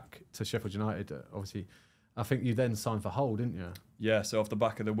went back to Sheffield United. Obviously, I think you then signed for Hull, didn't you? Yeah. So off the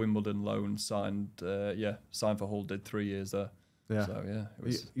back of the Wimbledon loan, signed for Hull. Did 3 years there. Yeah. So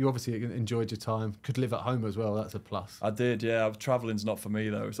you obviously enjoyed your time. Could live at home as well. That's a plus. I did. Yeah. Travelling's not for me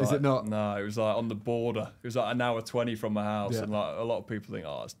though. Is it not? No. It was on the border. It was an hour 20 from my house, and a lot of people think,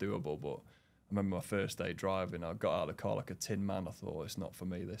 it's doable. But I remember my first day driving. I got out of the car like a tin man. I thought, it's not for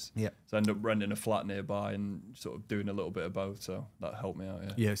me. This. Yeah. So I ended up renting a flat nearby and sort of doing a little bit of both. So that helped me out.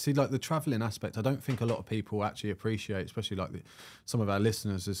 Yeah. Yeah. See, the travelling aspect, I don't think a lot of people actually appreciate, especially some of our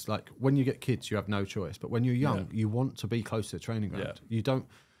listeners. Is when you get kids, you have no choice. But when you're young, you want to be close to the training ground. Yeah. You don't.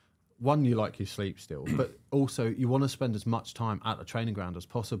 One, you like your sleep still, but also you want to spend as much time at the training ground as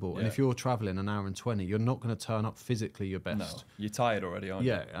possible. Yeah. And if you're travelling an hour and 20, you're not going to turn up physically your best. No, you're tired already, aren't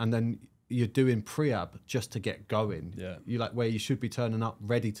you? Yeah, and then you're doing pre-ab just to get going. Yeah. You like where you should be turning up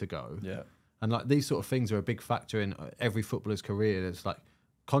ready to go. Yeah. And like these sort of things are a big factor in every footballer's career. It's like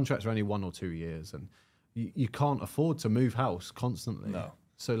contracts are only 1 or 2 years, and you can't afford to move house constantly. No.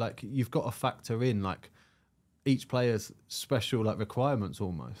 So like you've got to factor in like each player's special like requirements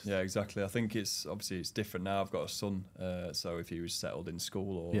almost. Yeah, exactly. I think it's different now. I've got a son, so if he was settled in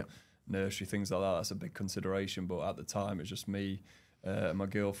school or nursery, things like that, that's a big consideration. But at the time, it's just me and my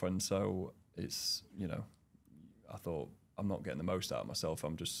girlfriend. So it's, you know, I thought I'm not getting the most out of myself.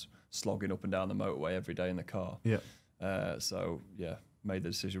 I'm just slogging up and down the motorway every day in the car. Yeah. So yeah, made the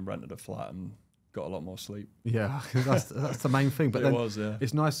decision, rented a flat, and got a lot more sleep. Yeah, that's the main thing. But then yeah.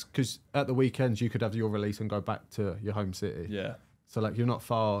 It's nice because at the weekends you could have your release and go back to your home city. Yeah. So like you're not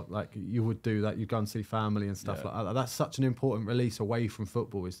far. Like you would do that. You go and see family and stuff like that. That's such an important release away from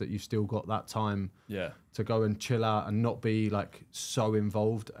football. Is that you've still got that time. Yeah. To go and chill out and not be like so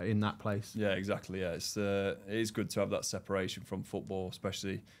involved in that place. Yeah, exactly. Yeah, it is good to have that separation from football,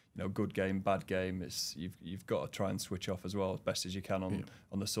 especially, you know, good game, bad game. It's you've got to try and switch off as well as best as you can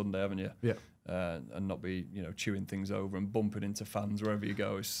on the Sunday, haven't you? Yeah. And not be, you know, chewing things over and bumping into fans wherever you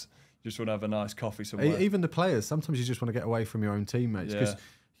go. You just want to have a nice coffee somewhere. Even the players, sometimes you just want to get away from your own teammates because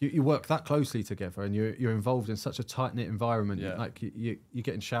you work that closely together and you're involved in such a tight-knit environment. Yeah. Like you're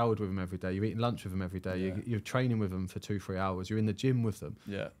getting showered with them every day. You're eating lunch with them every day. Yeah. You're training with them for 2-3 hours. You're in the gym with them.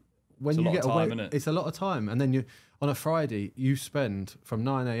 Yeah. When it's you a lot get of time, away, innit? it's a lot of time. And then on a Friday, you spend from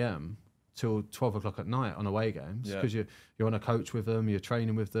 9 a.m. till 12 o'clock at night on away games because you're on a coach with them, you're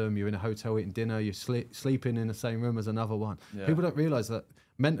training with them, you're in a hotel eating dinner, you're sleeping in the same room as another one. Yeah. People don't realise that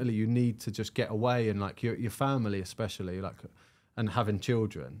mentally you need to just get away, and like your family especially, like, and having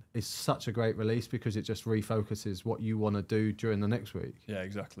children is such a great release because it just refocuses what you want to do during the next week. Yeah,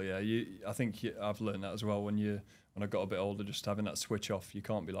 exactly. Yeah, I think I've learned that as well when I got a bit older, just having that switch off. You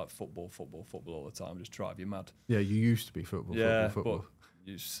can't be like football all the time, just drive you mad. Yeah, you used to be football. But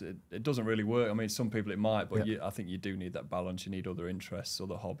it doesn't really work. I mean, some people it might, but I think you do need that balance. You need other interests,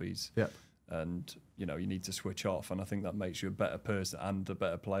 other hobbies. Yeah. And, you know, you need to switch off. And I think that makes you a better person and a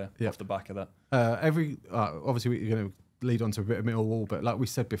better player off the back of that. Obviously, we're going to lead on to a bit of Millwall, but like we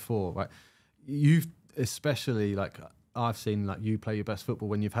said before, right, you've especially, like, I've seen like you play your best football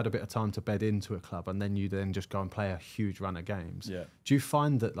when you've had a bit of time to bed into a club and then you just go and play a huge run of games. Yeah. Do you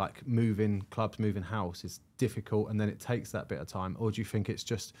find that like moving house is difficult and then it takes that bit of time? Or do you think it's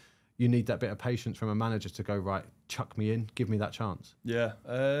just you need that bit of patience from a manager to go, right, chuck me in, give me that chance? Yeah,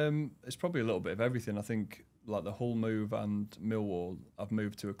 it's probably a little bit of everything. I think like the Hull move and Millwall, I've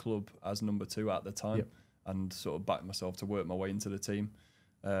moved to a club as number 2 at the time and sort of backed myself to work my way into the team.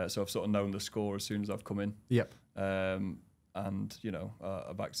 So I've sort of known the score as soon as I've come in. Yep. And, you know,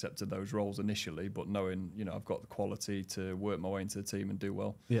 I've accepted those roles initially, but knowing, you know, I've got the quality to work my way into the team and do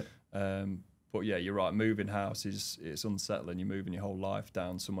well. Yeah. But yeah, you're right. Moving house it's unsettling. You're moving your whole life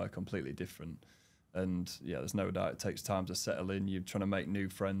down somewhere completely different. And yeah, there's no doubt it takes time to settle in. You're trying to make new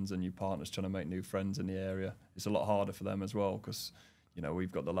friends and your partner's trying to make new friends in the area. It's a lot harder for them as well because, you know,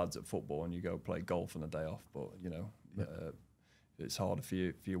 we've got the lads at football and you go play golf on a day off. But, you know, it's harder for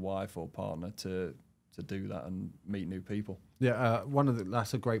your wife or partner to do that and meet new people. Yeah,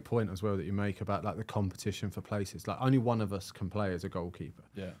 that's a great point as well that you make about like the competition for places. Like only one of us can play as a goalkeeper.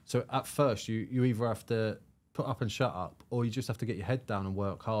 Yeah. So at first you either have to put up and shut up, or you just have to get your head down and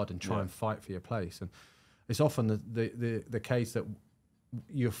work hard and try and fight for your place. And it's often the case that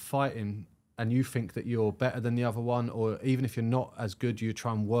you're fighting and you think that you're better than the other one, or even if you're not as good, you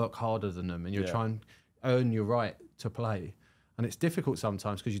try and work harder than them and you try and earn your right to play. And it's difficult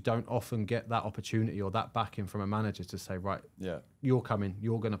sometimes because you don't often get that opportunity or that backing from a manager to say, right, you're coming,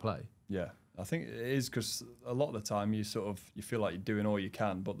 you're going to play. Yeah, I think it is because a lot of the time you feel like you're doing all you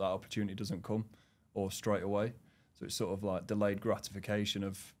can, but that opportunity doesn't come or straight away. So it's sort of like delayed gratification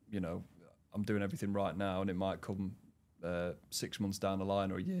of, you know, I'm doing everything right now and it might come 6 months down the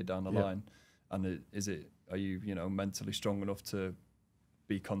line or a year down the line. And are you, you know, mentally strong enough to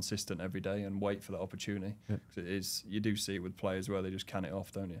be consistent every day and wait for that opportunity? Because you do see it with players where they just can it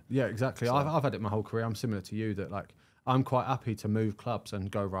off, don't you? Yeah, exactly. So, I've had it my whole career. I'm similar to you that like I'm quite happy to move clubs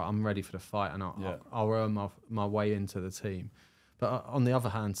and go, right, I'm ready for the fight and I'll earn my way into the team. But on the other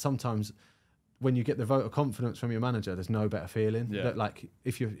hand, sometimes when you get the vote of confidence from your manager, there's no better feeling. That like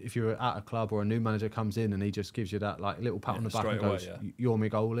if you're at a club or a new manager comes in and he just gives you that like little pat on the back and goes, "You're my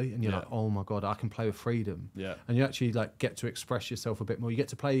goalie," and you're like, "Oh my god, I can play with freedom." Yeah. And you actually like get to express yourself a bit more. You get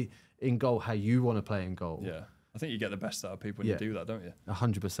to play in goal how you want to play in goal. Yeah. I think you get the best out of people when you do that, don't you?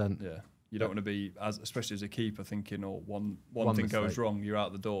 100%. Yeah. You don't want to be especially as a keeper thinking, one thing mistake goes wrong, you're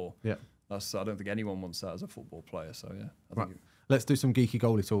out the door. Yeah. I don't think anyone wants that as a football player. So yeah. I think Let's do some geeky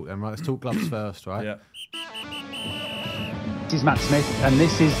goalie talk then, right? Let's talk gloves first, right? Yeah. This is Matt Smith, and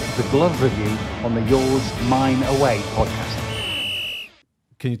this is the glove review on the Yours, Mine, Away podcast.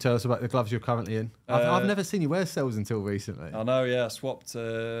 Can you tell us about the gloves you're currently in? I've never seen you wear cells until recently. I know, yeah. I swapped,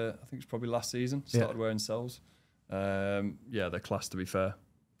 I think it's probably last season, started wearing cells. Yeah, they're class, to be fair.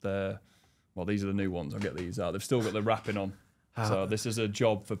 Well, these are the new ones. I'll get these out. They've still got the wrapping on. So this is a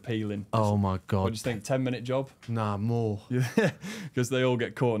job for peeling. Oh my God. What do you think, 10-minute job? Nah, more. Yeah, because they all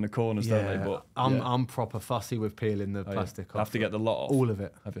get caught in the corners, don't they? But I'm proper fussy with peeling the plastic off. I have to get the lot off. All of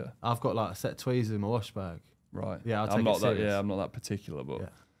it. Have you? I've got like a set of tweezers in my wash bag. Right. Yeah, I'm not that particular,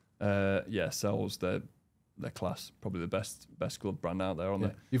 but cells, they're class. Probably the best glove brand out there, aren't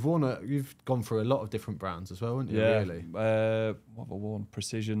they? You've gone through a lot of different brands as well, haven't you? Yeah. Really. What have I worn?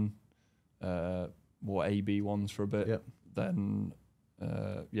 Precision. Wore AB ones for a bit. Yep. Then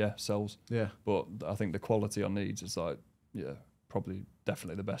cells. Yeah. But I think the quality on these is like, probably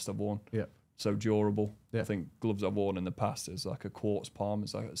definitely the best I've worn. Yeah. So durable. Yeah. I think gloves I've worn in the past is like a quartz palm.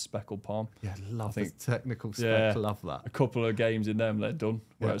 It's like a speckled palm. Yeah, love the think- technical spec. Love that. A couple of games in them, they're done.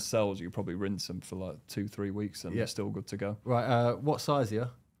 Whereas cells, you could probably rinse them for like 2-3 weeks and they're still good to go. Right. What size are you?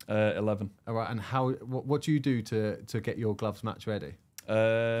 11. All right. And what do you do to get your gloves match ready?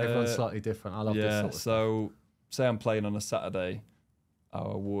 Everyone's slightly different. I love this sort of stuff. So say I'm playing on a Saturday, I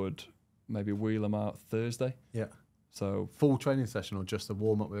would maybe wheel them out Thursday. Yeah. So full training session or just a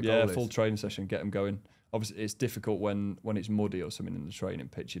warm up with the goalies? Full training session, get them going. Obviously, it's difficult when it's muddy or something in the training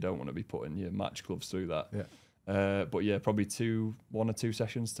pitch. You don't want to be putting your match gloves through that. Yeah. But yeah, probably 1 or 2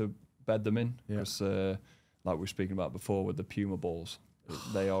 sessions to bed them in. Because like we were speaking about before with the Puma balls,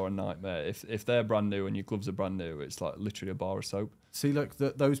 they are a nightmare. If they're brand new and your gloves are brand new, it's like literally a bar of soap. See, look,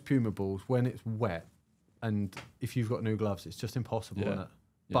 those Puma balls, when it's wet and if you've got new gloves, it's just impossible, isn't it?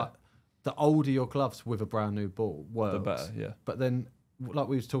 But the older your gloves with a brand new ball works. The better, yeah. But then, like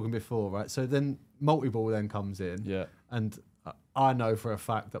we was talking before, right? So then multi-ball then comes in. Yeah. And I know for a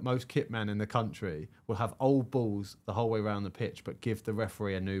fact that most kit men in the country will have old balls the whole way around the pitch, but give the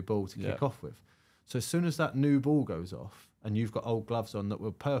referee a new ball to kick off with. So as soon as that new ball goes off and you've got old gloves on that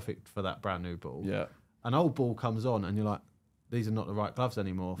were perfect for that brand new ball, an old ball comes on and you're like, these are not the right gloves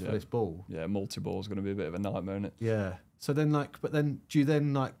anymore for this ball. Yeah, multi-ball is going to be a bit of a nightmare, isn't it? Yeah. So then, do you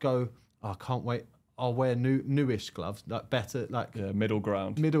then go, oh, I can't wait, I'll wear newish gloves, like better, like middle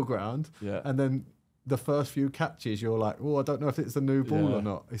ground. Yeah. And then the first few catches, you're like, oh, I don't know if it's a new ball or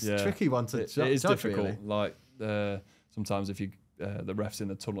not. It's a tricky one to judge. It is difficult. Really. Like sometimes if you the ref's in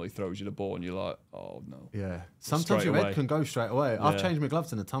the tunnel, he throws you the ball, and you're like, oh no. Yeah. Sometimes your head can go straight away. I've changed my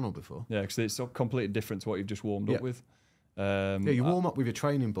gloves in the tunnel before. Yeah, because it's completely different to what you've just warmed up with. You warm up with your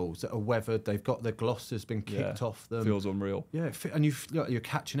training balls that are weathered. They've got the gloss has been kicked off them. Feels unreal. Yeah, and you're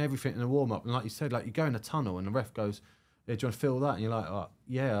catching everything in the warm up. And like you said, like you go in a tunnel and the ref goes, "Yeah, do you want to feel that?" And you're like, oh,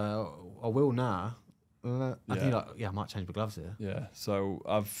 "Yeah, I will now." And you're like, "Yeah, I might change my gloves here." Yeah. So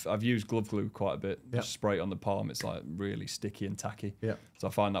I've used glove glue quite a bit. Just spray it on the palm. It's like really sticky and tacky. Yeah. So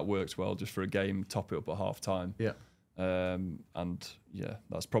I find that works well just for a game. Top it up at half time. Yeah. And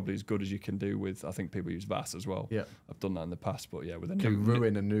that's probably as good as you can do with. I think people use VAS as well. Yeah, I've done that in the past, but with a can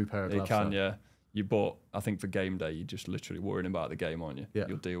ruin a new pair of gloves. You can, yeah. I think for game day, you're just literally worrying about the game, aren't you? Yeah.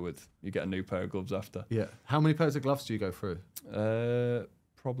 You get a new pair of gloves after. Yeah. How many pairs of gloves do you go through?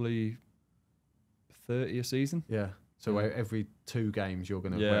 Probably 30 a season. Yeah. So every 2 games you're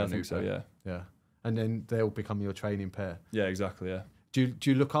going to wear a new pair. I think so. Yeah. Yeah. And then they'll become your training pair. Yeah, exactly. Yeah. Do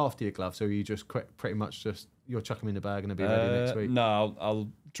you look after your gloves, or are you just pretty much just you'll chuck them in the bag and they'll be ready next week? No, I'll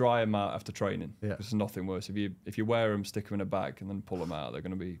dry them out after training. Yeah. There's nothing worse. If you wear them, stick them in a bag, and then pull them out, they're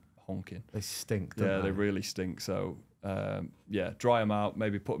going to be honking. They stink. Don't Yeah, they really stink. So dry them out.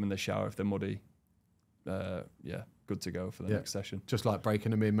 Maybe put them in the shower if they're muddy. Good to go for the next session. Just like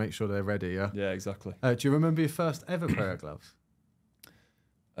breaking them in, make sure they're ready. Yeah. Yeah, exactly. Do you remember your first ever pair of gloves?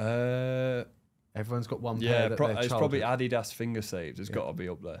 Everyone's got one pair. It's probably Adidas finger saves. It's got to be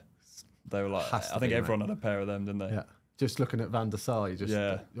up there. They were like, I think everyone had a pair of them, didn't they? Yeah. Just looking at Van der Sar,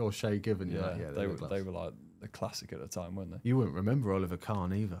 or Shea Given, they were like the classic at the time, weren't they? You wouldn't remember Oliver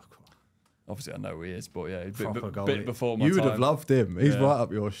Kahn either. Obviously, I know who he is, but a Proper bit before my time. You would have loved him. He's right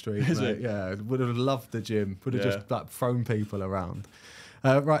up your street, Is mate. he? Yeah, would have loved the gym. Would have just like thrown people around.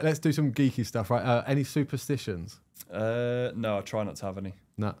 Right, let's do some geeky stuff. Right, any superstitions? No, I try not to have any.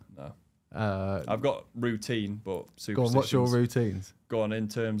 No. I've got routine, but superstitions. Go on, what's your routines? Go on, in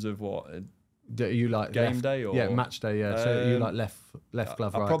terms of what? Do you like game day or match day? Yeah, so you like left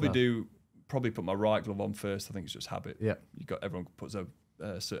glove, right? I probably put my right glove on first. I think it's just habit. Yeah, everyone puts a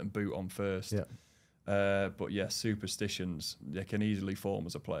certain boot on first. Yeah. But superstitions they can easily form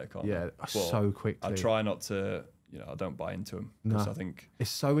as a player, can't they? Yeah, so quickly. I try not to. I don't buy into them. No. I think it's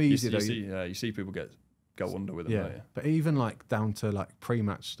so easy. You see people go under with them. Yeah, Don't you? but even like down to like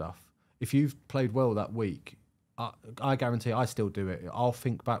pre-match stuff. If you've played well that week, I guarantee I still do it. I'll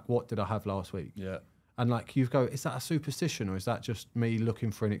think back, what did I have last week? Yeah. And like you go, is that a superstition or is that just me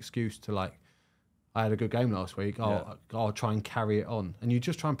looking for an excuse to like, I had a good game last week. I'll try and carry it on. And you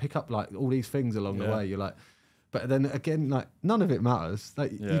just try and pick up like all these things along the way. You're like, but then again, like none of it matters.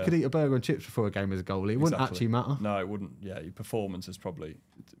 Like you could eat a burger and chips before a game as a goalie. It wouldn't actually matter. No, it wouldn't. Yeah, your performance is probably,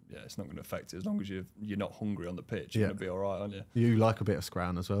 it's not going to affect it. As long as you're not hungry on the pitch, you're going to be all right, aren't you? You like a bit of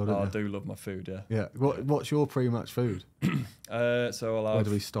scran as well, don't you? I do love my food, yeah. Yeah. What's your pre-match food? So I'll have... Where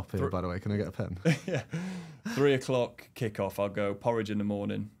do we stop here, by the way? Can I get a pen? Yeah. 3 o'clock kick-off. I'll go porridge in the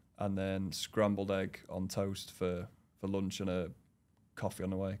morning and then scrambled egg on toast for lunch and a coffee on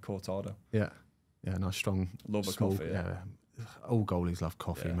the way, cortado. Yeah. Yeah, nice strong. Love a coffee, yeah. All goalies love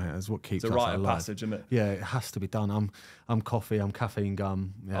coffee, mate. That's what keeps us alive. It's a rite of alive. passage, isn't it? Yeah, it has to be done. I'm coffee, I'm caffeine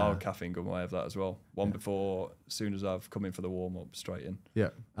gum. Yeah. Oh, caffeine gum, I have that as well. One before, as soon as I've come in for the warm-up, straight in. Yeah,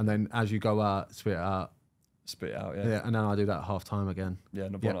 and then as you go out, spit it out. Spit it out, yeah. Yeah, and then I do that at half-time again. Yeah,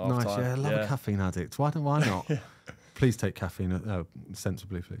 and nice, half-time. Yeah, I love a caffeine addict. Why not? Please take caffeine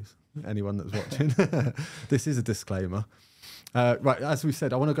sensibly, please. Anyone that's watching. This is a disclaimer. Right, as we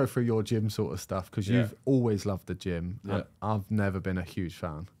said, I want to go through your gym sort of stuff because you've always loved the gym. Yeah. I've never been a huge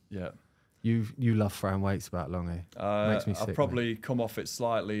fan. Yeah. You love throwing weights about Longy. Makes me sick. I've probably come off it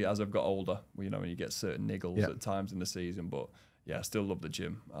slightly as I've got older. When you get certain niggles at times in the season, but yeah, I still love the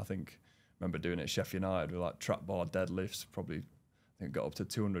gym. I remember doing it at Sheffield United with like trap bar deadlifts. Probably, I think got up to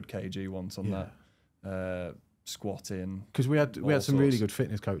 200 kg once on that. Squatting, because we had some really good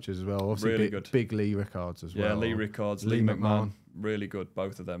fitness coaches as well. Obviously, really big Lee Rickards as well. Yeah, Lee Rickards, Lee McMahon, really good.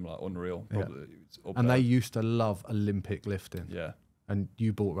 Both of them, like unreal. Probably and they used to love Olympic lifting. Yeah, and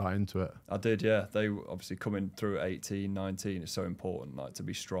you bought right into it. I did. Yeah, they obviously coming through at 18, 19. It's so important, like to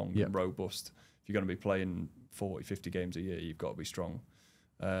be strong and robust. If you're going to be playing 40, 50 games a year, you've got to be strong.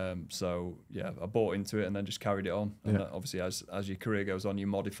 So yeah, I bought into it and then just carried it on. And obviously, as your career goes on, you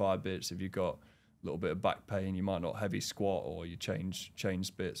modify bits. If you've got little bit of back pain, you might not heavy squat or you change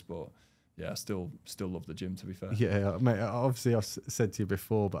bits, but yeah, I still love the gym, to be fair. Yeah, mate, obviously I've said to you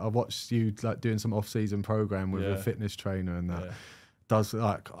before, but I watched you like doing some off-season program with a fitness trainer and that. Does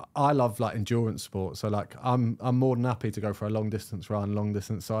like I love like endurance sports, so like I'm more than happy to go for a long distance run, long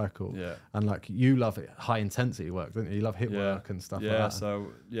distance cycle. Yeah. And like you love it, high intensity work, don't you? You love hit work and stuff like that. Yeah, so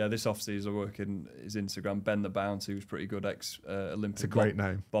this off season I work in his Instagram, Ben the Bounty, who's pretty good Olympic. It's a great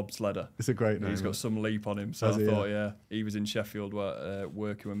name. Bobsledder. It's a great name. He's got some leap on him. So I thought, he was in Sheffield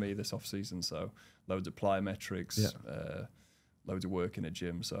working with me this off season, so loads of plyometrics, loads of work in a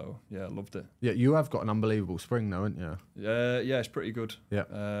gym, so yeah, I loved it. Yeah, you have got an unbelievable spring though, haven't you? Yeah, it's pretty good.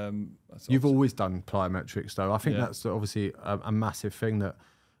 Yeah. You've always done plyometrics though. I think that's obviously a massive thing that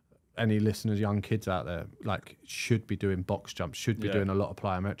any listeners, young kids out there, like should be doing box jumps, should be doing a lot of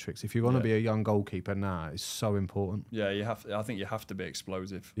plyometrics. If you want to be a young goalkeeper now, it's so important. Yeah, I think you have to be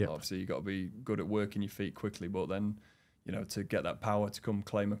explosive. Yeah. Obviously, you got to be good at working your feet quickly, but then, to get that power to come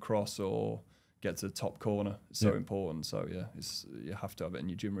claim across or get to the top corner, it's so important. So yeah, you have to have it in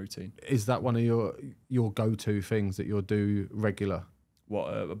your gym routine. Is that one of your go-to things that you'll do regular? What,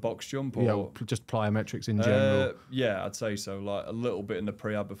 a box jump or just plyometrics in general? Yeah, I'd say so. Like a little bit in the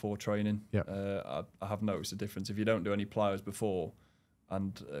prehab before training. Yeah. I have noticed a difference if you don't do any plyos before,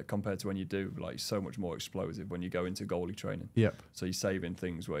 and compared to when you do, like so much more explosive when you go into goalie training. Yep. So you're saving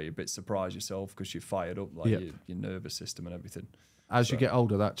things where you're a bit surprised yourself because you're fired up, like your nervous system and everything. As you get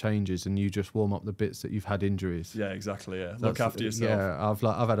older, that changes, and you just warm up the bits that you've had injuries. Yeah, exactly. Yeah, look after yourself.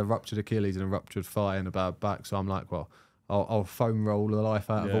 Yeah, I've had a ruptured Achilles and a ruptured thigh and a bad back, so I'm like, well, I'll foam roll the life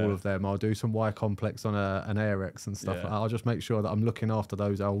out of all of them. I'll do some Y complex on an Airex and stuff. I'll just make sure that I'm looking after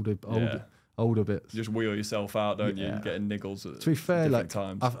those older bits. You just wheel yourself out, don't you? And getting niggles at to be fair, like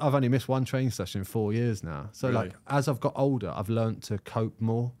times. I've only missed one training session in 4 years now. So like as I've got older, I've learned to cope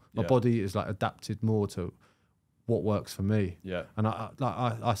more. My body is like adapted more to what works for me. Yeah. And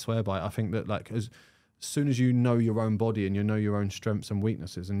I swear by it. I think that like as soon as you know your own body and you know your own strengths and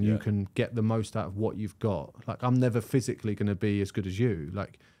weaknesses and you can get the most out of what you've got, like I'm never physically going to be as good as you,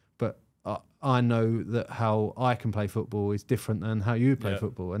 like, but I know that how I can play football is different than how you play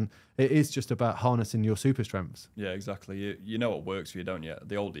football, and it is just about harnessing your super strengths. Yeah, exactly. You know what works for you, don't you?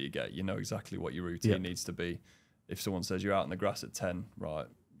 The older you get, you know exactly what your routine needs to be. If someone says you're out in the grass at 10, right,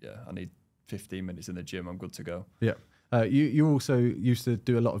 I need 15 minutes in the gym, I'm good to go. Yeah. You also used to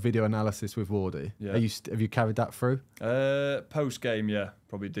do a lot of video analysis with Wardy. Yeah. Have you carried that through? Post game,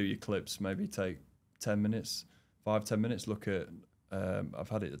 probably do your clips, maybe take 10 minutes, 5-10 minutes, look at I've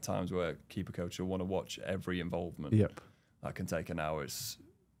had it at times where keeper coach will want to watch every involvement. Yep. That can take an hour. It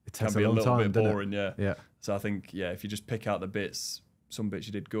takes can be a little bit boring, yeah. So I think, if you just pick out the bits, some bits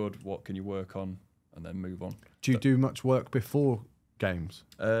you did good, what can you work on, and then move on. Do you do much work before games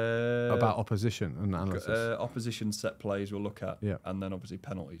about opposition and analysis? Opposition set plays we'll look at, and then obviously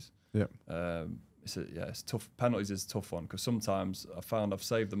penalties. Yeah. It's tough. Penalties is a tough one because sometimes I found I've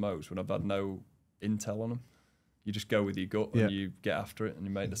saved the most when I've had no intel on them. You just go with your gut and you get after it and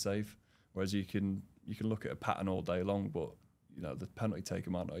you make the save. Whereas you can look at a pattern all day long, but the penalty taker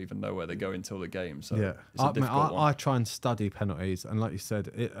might not even know where they're going until the game. So it's a difficult one. I try and study penalties, and like you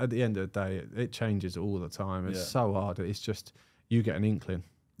said, at the end of the day, it changes all the time. It's so hard. It's just you get an inkling.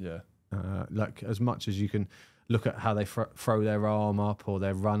 Yeah. Like as much as you can look at how they throw their arm up or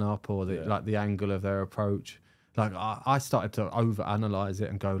their run up or the angle of their approach. Like I started to overanalyze it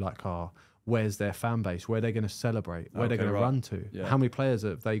and go like, where's their fan base? Where are they going to celebrate? Where are they going to run to? Yeah. How many players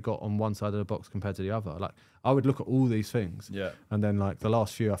have they got on one side of the box compared to the other? Like I would look at all these things. Yeah. And then like the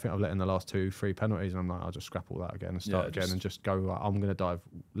last few, I think I've let in the last 2-3 penalties, and I'm like, I'll just scrap all that again and start again and just go, I'm going to dive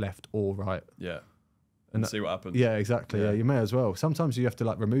left or right. Yeah. And see what happens. Yeah, exactly. Yeah, you may as well. Sometimes you have to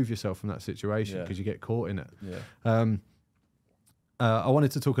like remove yourself from that situation because you get caught in it. Yeah. I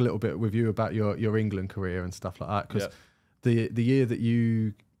wanted to talk a little bit with you about your England career and stuff like that, because the year that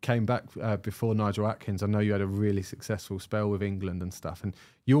you came back before Nigel Atkins, I know you had a really successful spell with England and stuff, and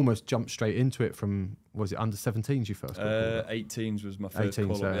you almost jumped straight into it from, was it under 17s you first got called up? 18s was my first 18s,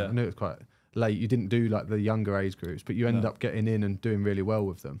 call up, I knew it was quite late. You didn't do like the younger age groups, but you ended up getting in and doing really well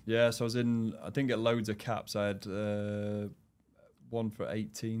with them. Yeah, so I didn't get loads of caps. I had one for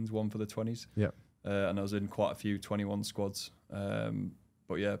 18s, one for the 20s. Yeah. And I was in quite a few 21 squads.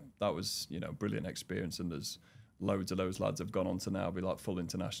 But yeah, that was, brilliant experience, and there's loads of those lads have gone on to now be like full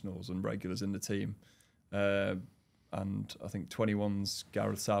internationals and regulars in the team. And I think 21s,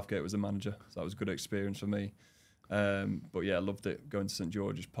 Gareth Southgate was the manager, so that was a good experience for me. But yeah, I loved it, going to St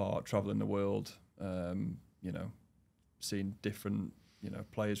George's Park, travelling the world, seeing different,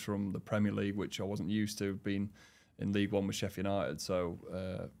 players from the Premier League, which I wasn't used to, being in League One with Sheffield United. So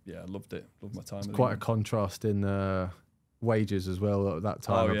yeah, I loved it. Loved my time. It's quite a contrast in wages as well at that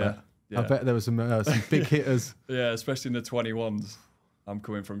time. Oh, yeah. I bet there was some big hitters. Yeah, especially in the 21s. I'm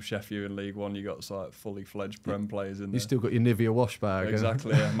coming from Sheffield in League One. You got like fully fledged Prem players in there. You still got your Nivea wash bag.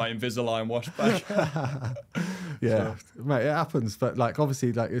 Exactly. Yeah. My Invisalign wash bag. Yeah, so. Mate, it happens. But like,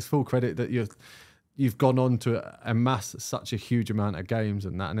 obviously, like it's full credit that you've gone on to amass such a huge amount of games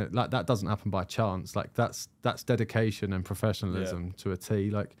and that, and that doesn't happen by chance. Like that's dedication and professionalism to a T.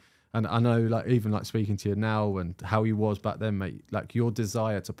 Like, and I know, like even like speaking to you now and how you was back then, mate. Like your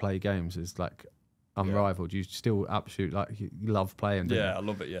desire to play games is like unrivaled. You still absolutely you love playing. Yeah, I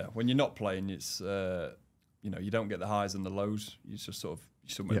love it. Yeah, when you're not playing, it's you don't get the highs and the lows. You just sort of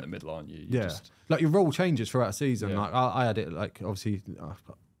somewhere in the middle, aren't you? Just, like your role changes throughout the season. Like I had it like obviously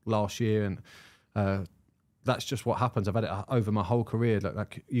last year, and that's just what happens. I've had it over my whole career.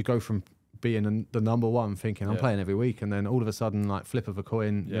 Like you go from being the number one, thinking I'm playing every week, and then all of a sudden, like flip of a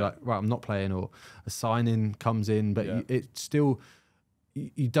coin, you're like, right, I'm not playing, or a sign-in comes in, but it's still.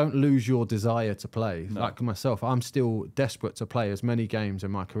 You don't lose your desire to play. No. Like myself, I'm still desperate to play as many games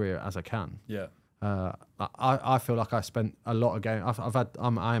in my career as I can. Yeah. I feel like I spent a lot of games.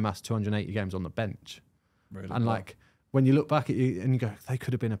 I amassed 280 games on the bench. Really? And like when you look back at you and you go, they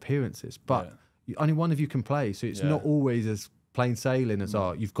could have been appearances, but only one of you can play. So it's not always as plain sailing as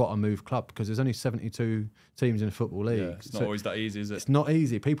you've got to move club, because there's only 72 teams in the football league. Yeah, it's not always that easy, is it? It's not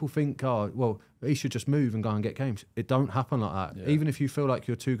easy. People think, well, he should just move and go and get games. It don't happen like that. Yeah. Even if you feel like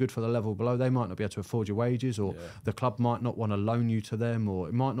you're too good for the level below, they might not be able to afford your wages, or the club might not want to loan you to them, or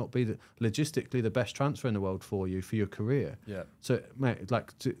it might not be logistically the best transfer in the world for you for your career. Yeah. So, mate,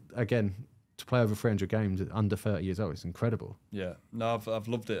 like to play over 300 games at under 30 years old, it's incredible. Yeah. No, I've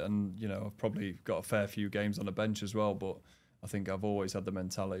loved it, and I've probably got a fair few games on the bench as well, but I think I've always had the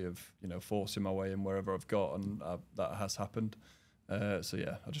mentality of, forcing my way in wherever I've got, and that has happened. So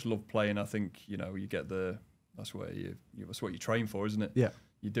yeah, I just love playing. I think, you get that's what you train for, isn't it? Yeah.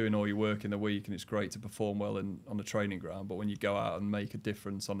 You're doing all your work in the week, and it's great to perform well on the training ground, but when you go out and make a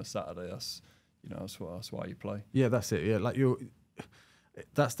difference on a Saturday, that's why you play. Yeah, that's it. Yeah, like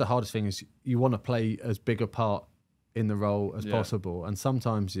that's the hardest thing, is you want to play as big a part in the role as possible, and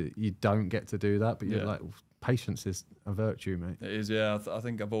sometimes you don't get to do that, but you're like, patience is a virtue, mate. It is, yeah. I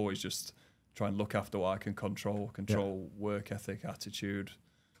think I've always just try and look after what I can control work ethic, attitude.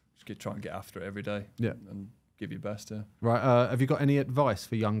 Just try and get after it every day. Yeah. And give your best. Yeah. Right. Have you got any advice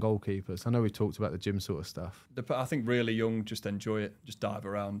for young goalkeepers? I know we've talked about the gym sort of stuff. I think really young, just enjoy it. Just dive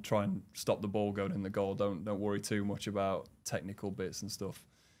around, try and stop the ball going in the goal. Don't worry too much about technical bits and stuff.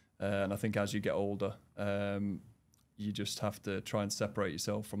 And I think as you get older, you just have to try and separate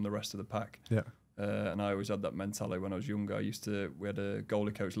yourself from the rest of the pack. Yeah. And I always had that mentality when I was younger. We had a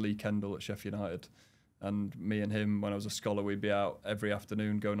goalie coach, Lee Kendall at Sheffield United. And me and him, when I was a scholar, we'd be out every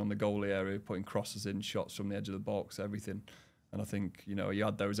afternoon going on the goalie area, putting crosses in, shots from the edge of the box, everything. And I think, you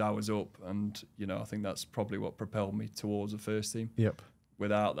add those hours up and, I think that's probably what propelled me towards the first team. Yep.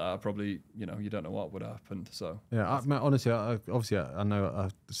 Without that, I probably, you don't know what would have happened. So yeah, honestly, obviously, I know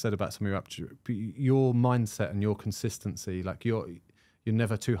I've said about some of your mindset and your consistency, like you're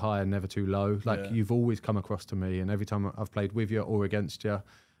never too high and never too low. Like you've always come across to me, and every time I've played with you or against you,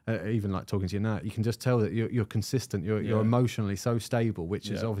 even like talking to you now, you can just tell that you're consistent. You're emotionally so stable, which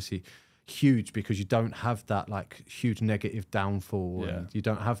is obviously huge because you don't have that like huge negative downfall, and you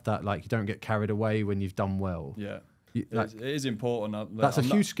don't have that like you don't get carried away when you've done well. Yeah. It is important. That's a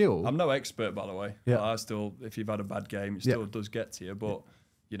huge skill. I'm no expert, by the way. Yeah. I still, if you've had a bad game, it still does get to you. But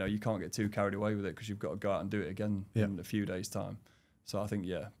you can't get too carried away with it because you've got to go out and do it again in a few days' time. So I think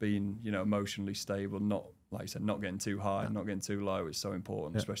being emotionally stable, not like you said, not getting too high, not getting too low is so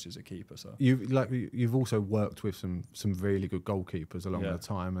important, especially as a keeper. So you've also worked with some really good goalkeepers along the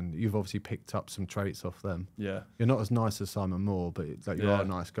time, and you've obviously picked up some traits off them. Yeah, you're not as nice as Simon Moore, but you are a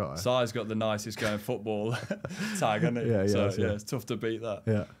nice guy. Si's got the nicest going football tag, hasn't it? So it's tough to beat that.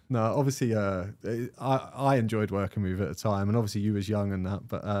 Yeah, no, obviously I enjoyed working with you at the time, and obviously you was young and that,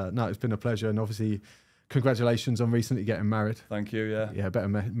 but no, it's been a pleasure, and obviously. Congratulations on recently getting married. Thank you, Yeah, better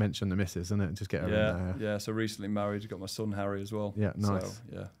mention the missus, isn't it? Just get her in there. Yeah, so recently married, got my son Harry as well. Yeah, nice.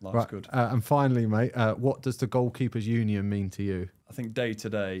 So, life's good. And finally, mate, what does the Goalkeepers Union mean to you? I think day to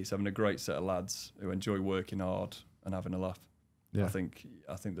day, it's having a great set of lads who enjoy working hard and having a laugh. Yeah. I think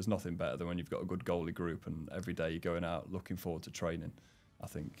there's nothing better than when you've got a good goalie group and every day you're going out looking forward to training. I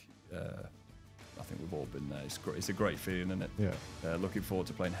think we've all been there. It's a great feeling, isn't it? Yeah. Looking forward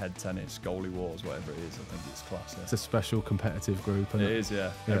to playing head tennis, goalie wars, whatever it is. I think it's class. Yeah. It's a special competitive group. Isn't it? It is,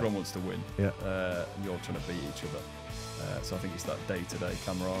 yeah. Everyone wants to win. Yeah. And you're trying to beat each other. So I think it's that day-to-day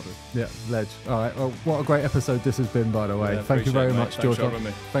camaraderie. Yeah, ledge. All right. Well, what a great episode this has been, by the way. Yeah, thank you very much, George.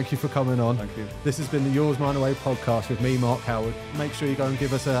 Thank you for coming on. Thank you. This has been the Yours, Mine Away podcast with me, Mark Howard. Make sure you go and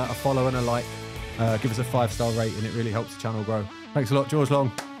give us a follow and a like. Give us a 5-star rating. It really helps the channel grow. Thanks a lot, George Long.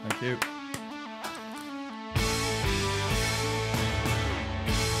 Thank you.